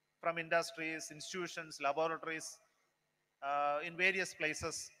from industries, institutions, laboratories, in various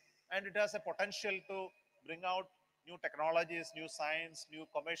places, and it has a potential to bring out new technologies, new science, new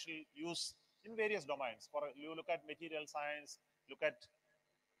commercial use in various domains. For you look at material science, look at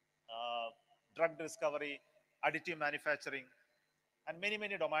uh, drug discovery, additive manufacturing, and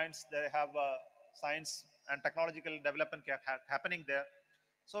many domains. They have science and technological development happening there.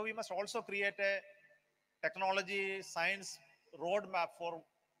 So we must also create a technology science roadmap for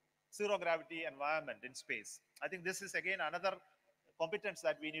zero gravity environment in space. I think this is again another competence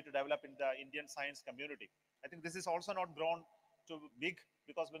that we need to develop in the Indian science community. I think this is also not grown too big,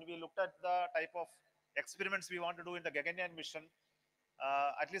 because when we looked at the type of experiments we want to do in the Gaganyaan mission,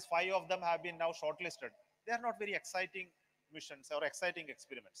 at least 5 of them have been now shortlisted. They are not very exciting missions or exciting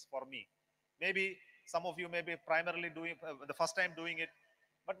experiments for me. Maybe some of you may be primarily doing the first time doing it,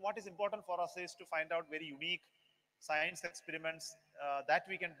 but what is important for us is to find out very unique science experiments that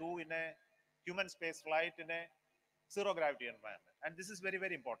we can do in a human space flight in a zero gravity environment. And this is very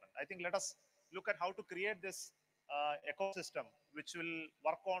important. I think let us look at how to create this ecosystem which will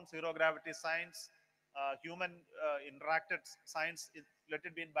work on zero gravity science, human interacted science. Let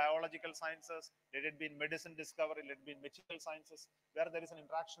it be in biological sciences, let it be in medicine discovery, let it be in material sciences, where there is an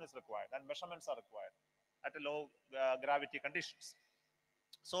interaction is required and measurements are required at a low gravity conditions.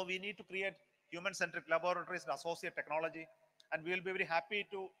 So we need to create human-centric laboratories and associate technology, and we will be very happy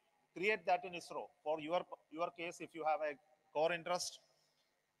to create that in ISRO for your case if you have a core interest.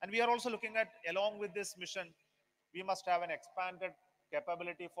 And we are also looking at, along with this mission, we must have an expanded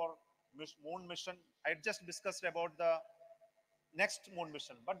capability for moon mission. I just discussed about the next moon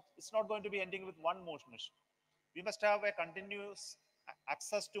mission, but it's not going to be ending with one moon mission. We must have a continuous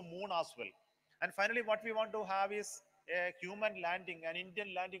access to moon as well. And finally, what we want to have is a human landing, an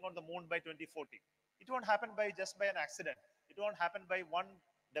Indian landing on the moon by 2040. It won't happen by just by an accident. It won't happen by one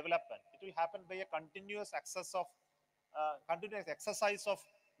development. It will happen by a continuous exercise of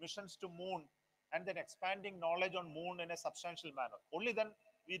missions to moon, and then expanding knowledge on moon in a substantial manner. Only then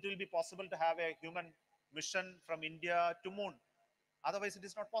it will be possible to have a human mission from India to moon. Otherwise, it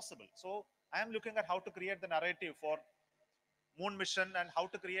is not possible. So I am looking at how to create the narrative for moon mission and how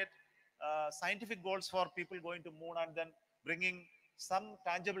to create scientific goals for people going to moon and then bringing some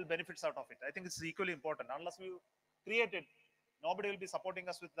tangible benefits out of it. I think it's equally important. Unless we create it, nobody will be supporting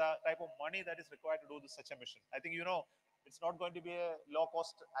us with the type of money that is required to do such a mission. I think it's not going to be a low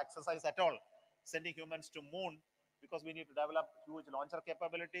cost exercise at all, sending humans to moon, because we need to develop huge launcher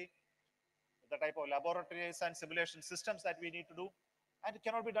capability, the type of laboratories and simulation systems that we need to do. And it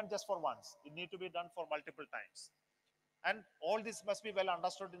cannot be done just for once. It need to be done for multiple times. And all this must be well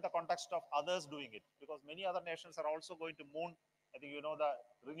understood in the context of others doing it, because many other nations are also going to moon. I think the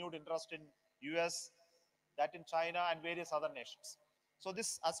renewed interest in US, that in China and various other nations. So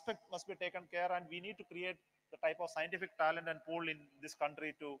this aspect must be taken care, and we need to create the type of scientific talent and pool in this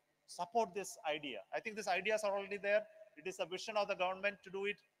country to support this idea. I think these ideas are already there. It is a vision of the government to do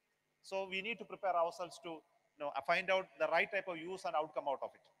it. So we need to prepare ourselves to find out the right type of use and outcome out of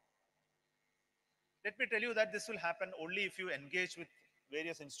it. Let me tell you that this will happen only if you engage with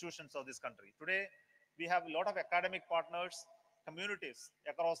various institutions of this country. Today, we have a lot of academic partners, communities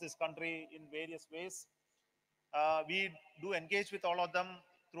across this country in various ways. We do engage with all of them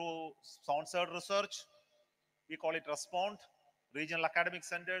through sponsored research. We call it RESPOND. Regional academic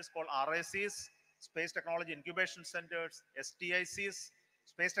centers called RACs, Space Technology Incubation Centers, STICs,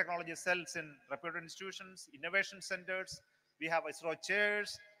 Space Technology cells in reputed institutions, innovation centers. We have ISRO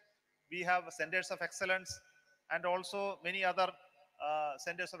chairs, we have centers of excellence, and also many other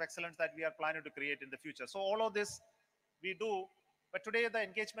centers of excellence that we are planning to create in the future. So all of this we do, but today the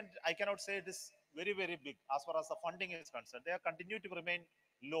engagement, I cannot say it is very big as far as the funding is concerned. They are continue to remain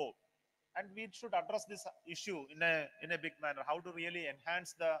low, and we should address this issue in a big manner. How to really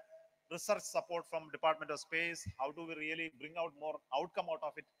enhance the research support from Department of Space? How do we really bring out more outcome out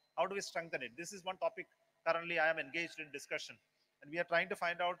of it? How do we strengthen it? This is one topic currently I am engaged in discussion, and we are trying to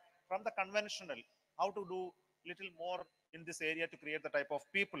find out from the conventional how to do little more in this area to create the type of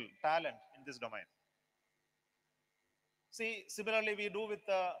people, talent in this domain. See, similarly, we do with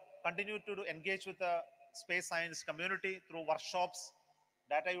continue to engage with the space science community through workshops,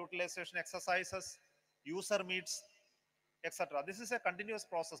 data utilization exercises, user meets, etc. This is a continuous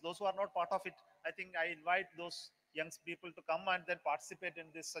process. Those who are not part of it, I think I invite those young people to come and then participate in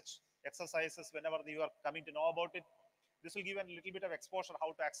this such exercises whenever you are coming to know about it. This will give a little bit of exposure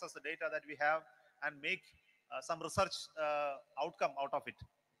how to access the data that we have and make some research outcome out of it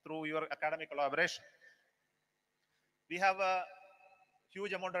through your academic collaboration. We have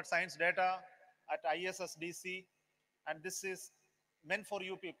huge amount of science data at ISSDC, and this is meant for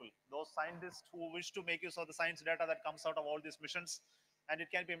you people, those scientists who wish to make use of the science data that comes out of all these missions, and it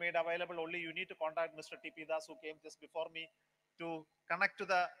can be made available. Only you need to contact Mr. TP Das, who came just before me, to connect to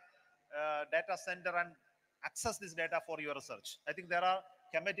the data center and access this data for your research. I think there are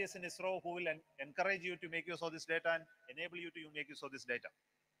committees in ISRO who will encourage you to make use of this data and enable you to make use of this data.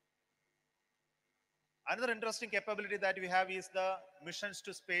 Another interesting capability that we have is the missions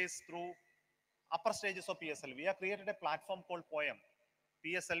to space through upper stages of PSLV. We have created a platform called POEM,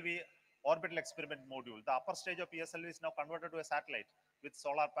 PSLV Orbital Experiment Module. The upper stage of PSLV is now converted to a satellite with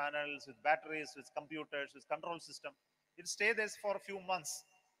solar panels, with batteries, with computers, with control system. It stays there for a few months,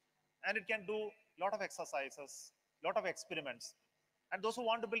 and it can do a lot of exercises, lot of experiments. And those who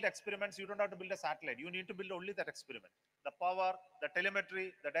want to build experiments, you don't have to build a satellite. You need to build only that experiment. The power, the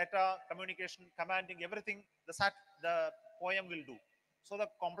telemetry, the data, communication, commanding, everything the POEM will do. So the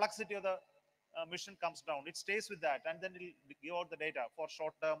complexity of the mission comes down. It stays with that, and then it will give out the data for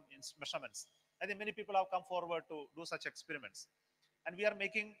short-term measurements. I think many people have come forward to do such experiments, and we are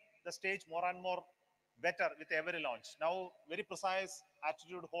making the stage more and more better with every launch. Now, very precise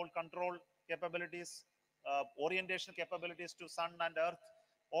attitude, hold, control capabilities, orientation capabilities to sun and earth,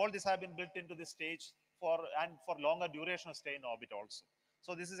 all these have been built into this stage for longer duration of stay in orbit also.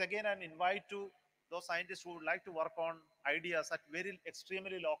 So this is again an invite to those scientists who would like to work on ideas at very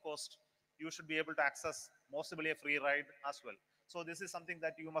extremely low cost. You should be able to access possibly a free ride as well. So this is something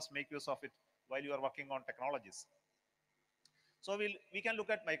that you must make use of it while you are working on technologies. So we can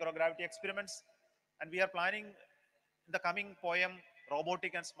look at microgravity experiments, and we are planning in the coming POEM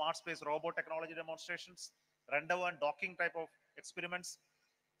robotic and smart space robot technology demonstrations, rendezvous and docking type of experiments,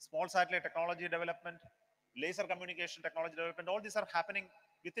 small satellite technology development, laser communication technology development. All these are happening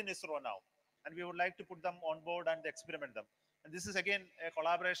within ISRO now, and we would like to put them on board and experiment them. And this is again a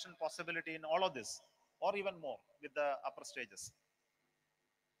collaboration possibility in all of this, or even more with the upper stages.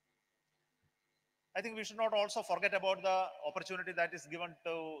 I think we should not also forget about the opportunity that is given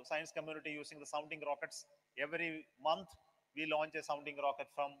to science community using the sounding rockets. Every month, we launch a sounding rocket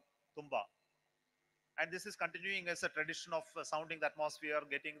from Tumba. And this is continuing as a tradition of sounding the atmosphere,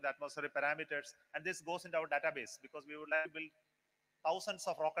 getting the atmospheric parameters. And this goes into our database because we would like to build thousands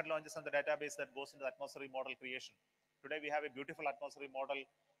of rocket launches on the database that goes into the atmospheric model creation. Today, we have a beautiful atmospheric model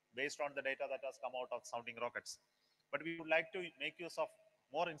based on the data that has come out of sounding rockets. But we would like to make use of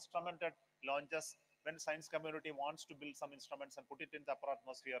more instrumented launches when science community wants to build some instruments and put it in the upper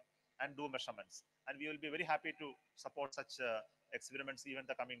atmosphere and do measurements. And we will be very happy to support such experiments even in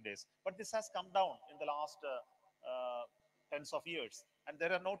the coming days. But this has come down in the last tens of years, and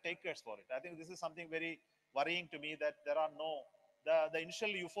there are no takers for it. I think this is something very worrying to me, that there are no, the initial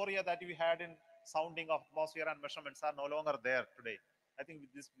euphoria that we had in sounding of atmosphere and measurements are no longer there today. I think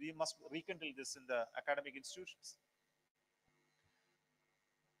we must rekindle this in the academic institutions.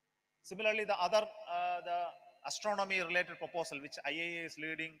 Similarly, the astronomy-related proposal, which IAA is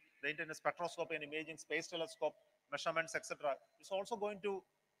leading, the Internet Spectroscopy and Imaging Space Telescope measurements, etc., is also going to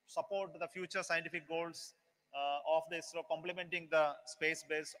support the future scientific goals of the ISRO, complementing the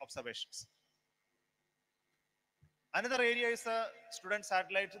space-based observations. Another area is the student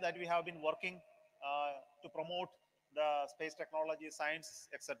satellite that we have been working to promote the space technology, science,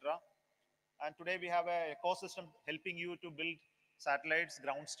 etc. And today we have an ecosystem helping you to build satellites,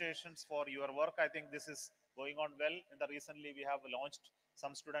 ground stations for your work. I think this is going on well. Recently we have launched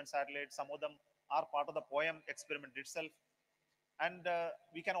some student satellites. Some of them are part of the POEM experiment itself. And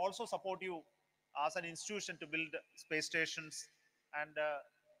we can also support you as an institution to build space stations and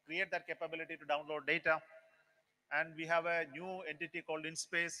create that capability to download data. And we have a new entity called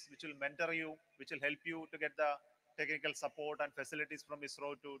InSpace, which will mentor you, which will help you to get the technical support and facilities from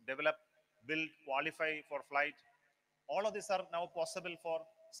ISRO to develop, build, qualify for flight. All of these are now possible for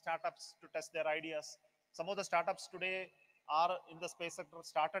startups to test their ideas. Some of the startups today are in the space sector,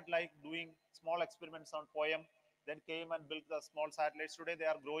 started like doing small experiments on POEM, then came and built the small satellites. Today they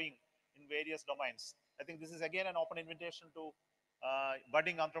are growing in various domains. I think this is again an open invitation to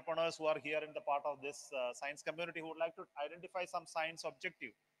budding entrepreneurs who are here in the part of this science community who would like to identify some science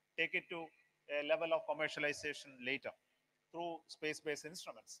objective, take it to a level of commercialization later through space-based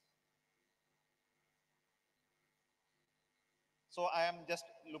instruments. So I am just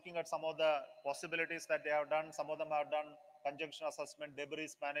looking at some of the possibilities that they have done. Some of them have done conjunction assessment,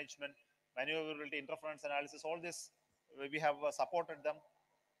 debris management, maneuverability, interference analysis. All this, we have supported them.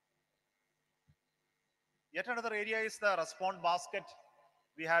 Yet another area is the response basket.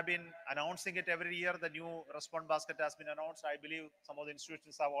 We have been announcing it every year. The new response basket has been announced. I believe some of the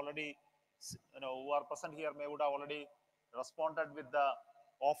institutions have already, who are present here would have already responded with the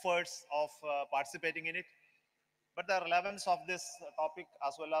offers of participating in it. But the relevance of this topic,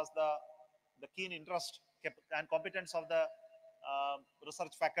 as well as the keen interest and competence of the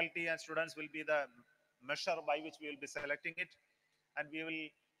research faculty and students, will be the measure by which we will be selecting it. And we will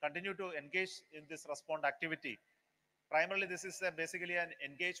continue to engage in this respond activity. Primarily, this is basically an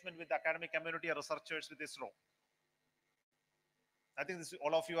engagement with the academic community and researchers with ISRO. I think this,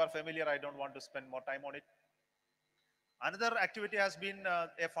 all of you are familiar. I don't want to spend more time on it. Another activity has been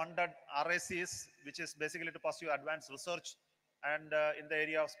a funded RACs, which is basically to pursue advanced research and in the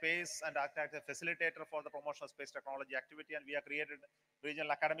area of space and act as a facilitator for the promotion of space technology activity. And we have created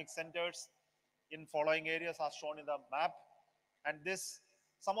regional academic centers in following areas as shown in the map. And this,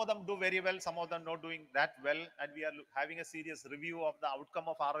 some of them do very well, some of them not doing that well. And we are having a serious review of the outcome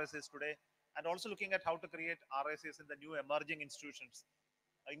of RACs today, and also looking at how to create RACs in the new emerging institutions,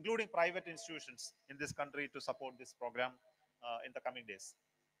 including private institutions in this country, to support this program in the coming days.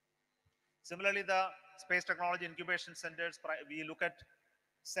 Similarly, the space technology incubation centers, we look at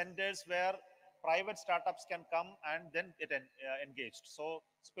centers where private startups can come and then get engaged. So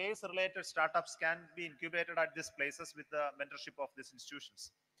space related startups can be incubated at these places with the mentorship of these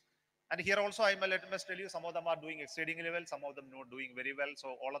institutions. And here also, I must tell you, some of them are doing exceedingly well, some of them not doing very well.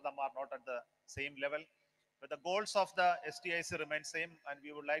 So all of them are not at the same level. But the goals of the STIC remain same, and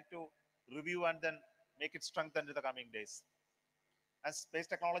we would like to review and then make it strengthened in the coming days. And space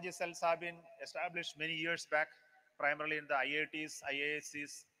technology cells have been established many years back, primarily in the IITs,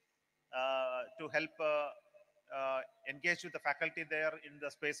 IIScs, to help engage with the faculty there in the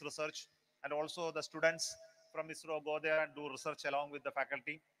space research, and also the students from ISRO go there and do research along with the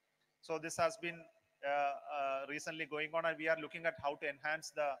faculty. So this has been recently going on, and we are looking at how to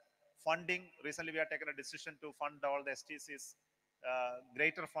enhance the funding. Recently, we have taken a decision to fund all the STCs,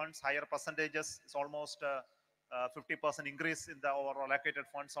 greater funds, higher percentages. It's almost 50% increase in the overall allocated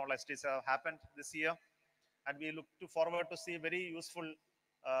funds. All STCs have happened this year, and we look forward to see very useful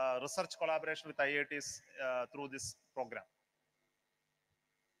research collaboration with IITs through this program.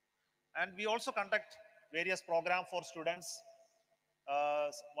 And we also conduct various programs for students.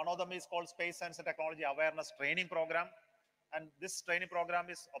 One of them is called Space Science and Technology Awareness Training Program. And this training program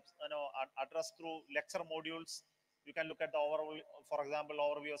is addressed through lecture modules. You can look at the overall, for example,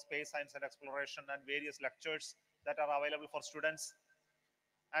 overview of space science and exploration, and various lectures that are available for students.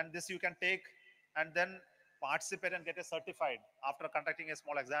 And this you can take and then participate and get a certified after conducting a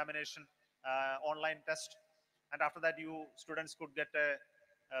small examination, online test. And after that, you students could get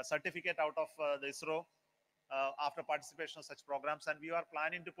a certificate out of the ISRO after participation of such programs. And we are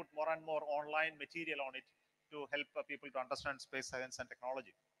planning to put more and more online material on it to help people to understand space science and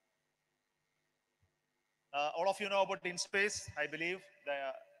technology. All of you know about InSpace, I believe,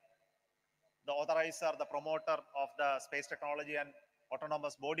 the authorizer, the promoter of the space technology and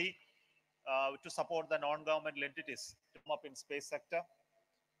autonomous body to support the non-governmental entities to come up in space sector.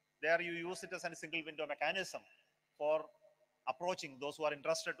 There you use it as a single window mechanism for approaching those who are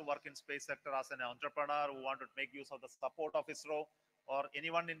interested to work in space sector as an entrepreneur who want to make use of the support of ISRO, or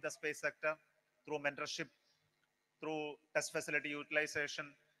anyone in the space sector, through mentorship, through test facility utilization,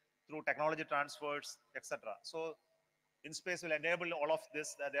 through technology transfers, etc. So InSpace will enable all of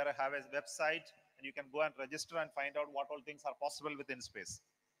this. There I have a website, and you can go and register and find out what all things are possible with InSpace.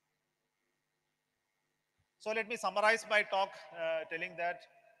 So let me summarize my talk, telling that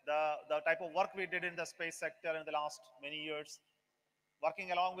the type of work we did in the space sector in the last many years,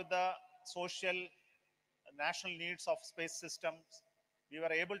 working along with the social national needs of space systems, we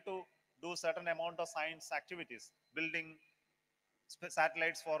were able to do certain amount of science activities, building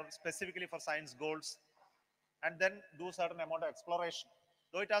satellites for specifically for science goals, and then do certain amount of exploration.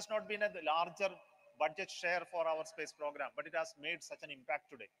 Though it has not been a larger budget share for our space program, but it has made such an impact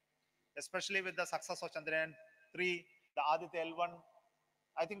today, especially with the success of Chandrayaan 3, the Aditya L1.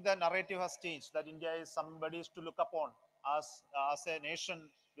 I think the narrative has changed, that India is somebody to look upon as a nation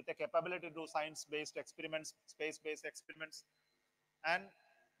with a capability to do science-based experiments, space-based experiments, and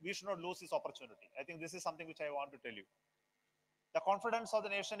we should not lose this opportunity. I think this is something which I want to tell you. The confidence of the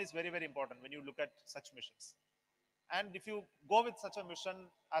nation is very, very important when you look at such missions. And if you go with such a mission,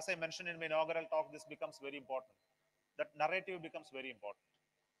 as I mentioned in my inaugural talk, this becomes very important. That narrative becomes very important.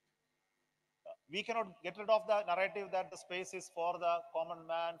 We cannot get rid of the narrative that the space is for the common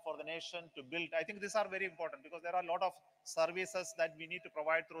man, for the nation to build. I think these are very important, because there are a lot of services that we need to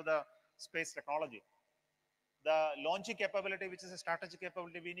provide through the space technology. The launching capability, which is a strategic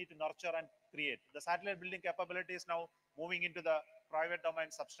capability, we need to nurture and create. The satellite building capability is now moving into the private domain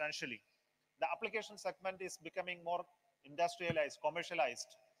substantially. The application segment is becoming more industrialized, commercialized.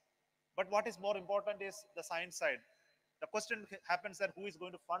 But what is more important is the science side. The question happens that who is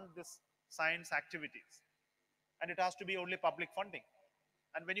going to fund this science activities? And it has to be only public funding.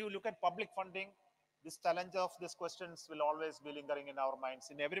 And when you look at public funding, this challenge of these questions will always be lingering in our minds,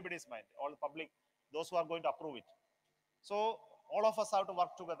 in everybody's mind, all the public, those who are going to approve it. So all of us have to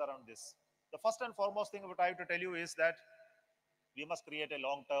work together on this. The first and foremost thing what I have to tell you is that we must create a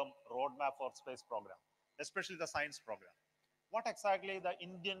long-term roadmap for space program, especially the science program. What exactly the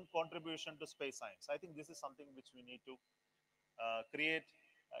Indian contribution to space science? I think this is something which we need to create,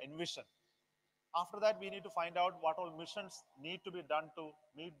 envision. After that, we need to find out what all missions need to be done to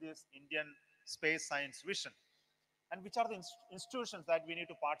meet this Indian space science vision, and which are the institutions that we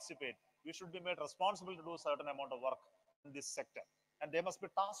need to participate. We should be made responsible to do a certain amount of work in this sector, and they must be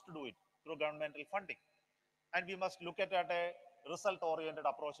tasked to do it through governmental funding. And we must look at a result-oriented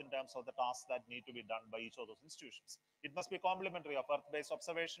approach in terms of the tasks that need to be done by each of those institutions. It must be complementary of Earth-based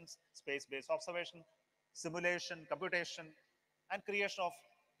observations, space-based observation, simulation, computation, and creation of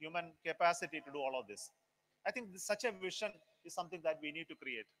human capacity to do all of this. I think such a vision is something that we need to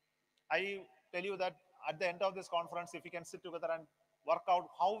create. I tell you that at the end of this conference, if we can sit together and work out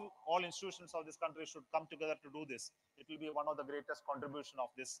how all institutions of this country should come together to do this, it will be one of the greatest contribution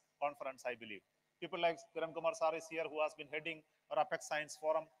of this conference, I believe. People like Kiran Kumar Sar is here, who has been heading our Apex Science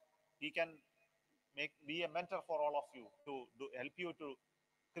Forum. He can be a mentor for all of you to help you to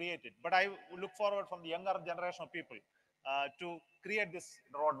create it. But I look forward from the younger generation of people to create this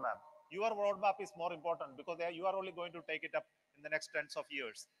roadmap. Your roadmap is more important because you are only going to take it up in the next tens of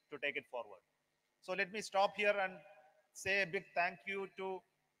years to take it forward. So let me stop here and say a big thank you to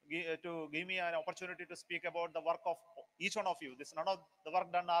give me an opportunity to speak about the work of each one of you. This none of the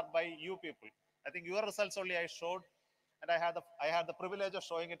work done are by you people. I think your results only I showed, and I had the privilege of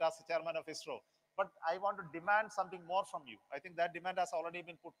showing it as the chairman of ISRO. But I want to demand something more from you. I think that demand has already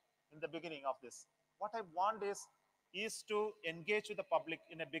been put in the beginning of this. What I want is to engage with the public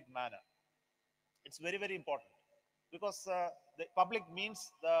in a big manner. It's very very important because the public means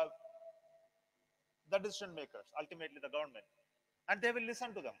the decision makers, ultimately the government, and they will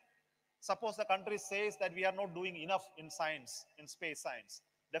listen to them. Suppose the country says that we are not doing enough in science, in space science,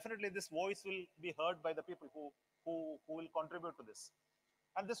 definitely this voice will be heard by the people who will contribute to this.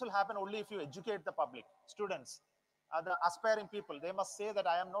 And this will happen only if you educate the public, students, the aspiring people. They must say that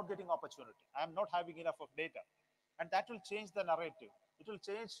I am not getting opportunity, I am not having enough of data. And that will change the narrative. It will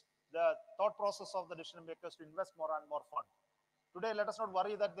change the thought process of the decision makers to invest more and more fund. Today, let us not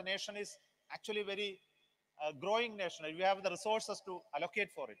worry that the nation is actually very growing nation. We have the resources to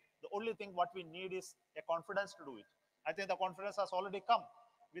allocate for it. The only thing what we need is a confidence to do it. I think the confidence has already come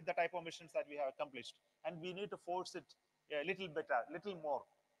with the type of missions that we have accomplished, and we need to force it a little better, little more,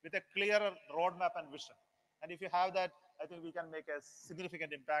 with a clearer roadmap and vision. And if you have that, I think we can make a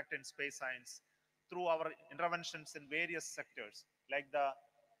significant impact in space science through our interventions in various sectors, like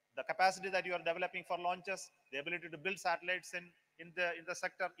the capacity that you are developing for launches, the ability to build satellites in the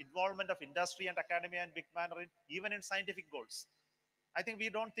sector, involvement of industry and academia in big manner, even in scientific goals. I think we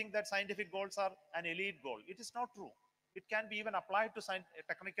don't think that scientific goals are an elite goal. It is not true. It can be even applied to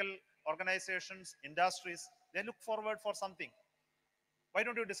technical organizations, industries. They look forward for something. Why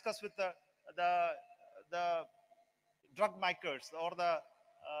don't you discuss with the the drug makers or the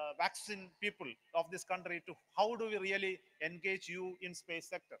vaccine people of this country to how do we really engage you in space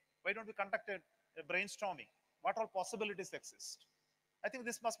sector? Why don't we conduct a brainstorming? What all possibilities exist? I think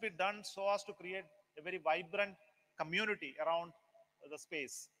this must be done so as to create a very vibrant community around the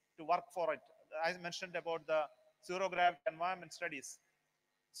space to work for it. I mentioned about the zero gravity environment studies.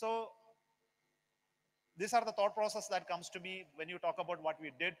 So these are the thought process that comes to me when you talk about what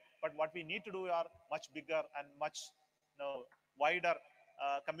we did, but what we need to do are much bigger and much wider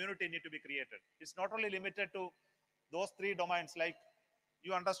community need to be created. It's not only limited to those three domains, like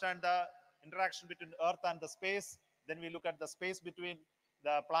you understand the interaction between earth and the space, then we look at the space between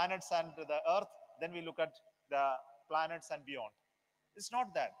the planets and the earth, then we look at the planets and beyond. It's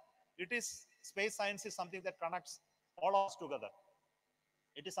not that. It is space science is something that connects all of us together.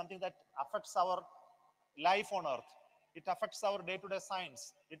 It is something that affects our life on earth. It affects our day-to-day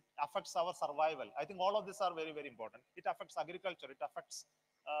science. It affects our survival. I think all of these are very very important. It affects agriculture. It affects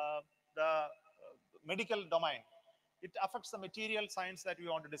the medical domain. It affects the material science that we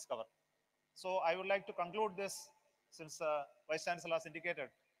want to discover. So I would like to conclude this, since Vice Chancellor has indicated.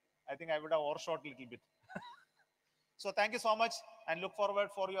 I think I would have overshot a little bit. So thank you so much, and look forward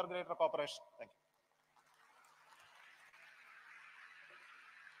for your greater cooperation. Thank you.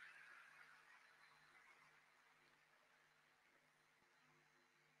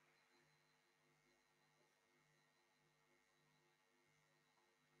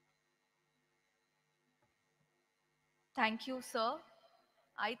 Thank you, sir.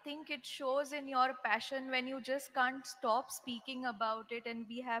 I think it shows in your passion when you just can't stop speaking about it, and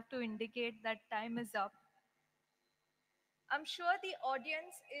we have to indicate that time is up. I'm sure the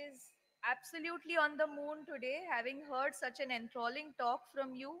audience is absolutely on the moon today, having heard such an enthralling talk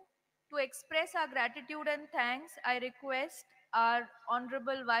from you. To express our gratitude and thanks, I request our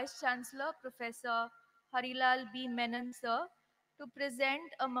Honorable Vice Chancellor, Professor Harilal B. Menon, sir, to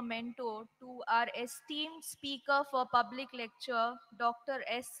present a memento to our esteemed speaker for public lecture, Dr.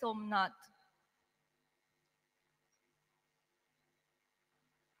 S. Somnath.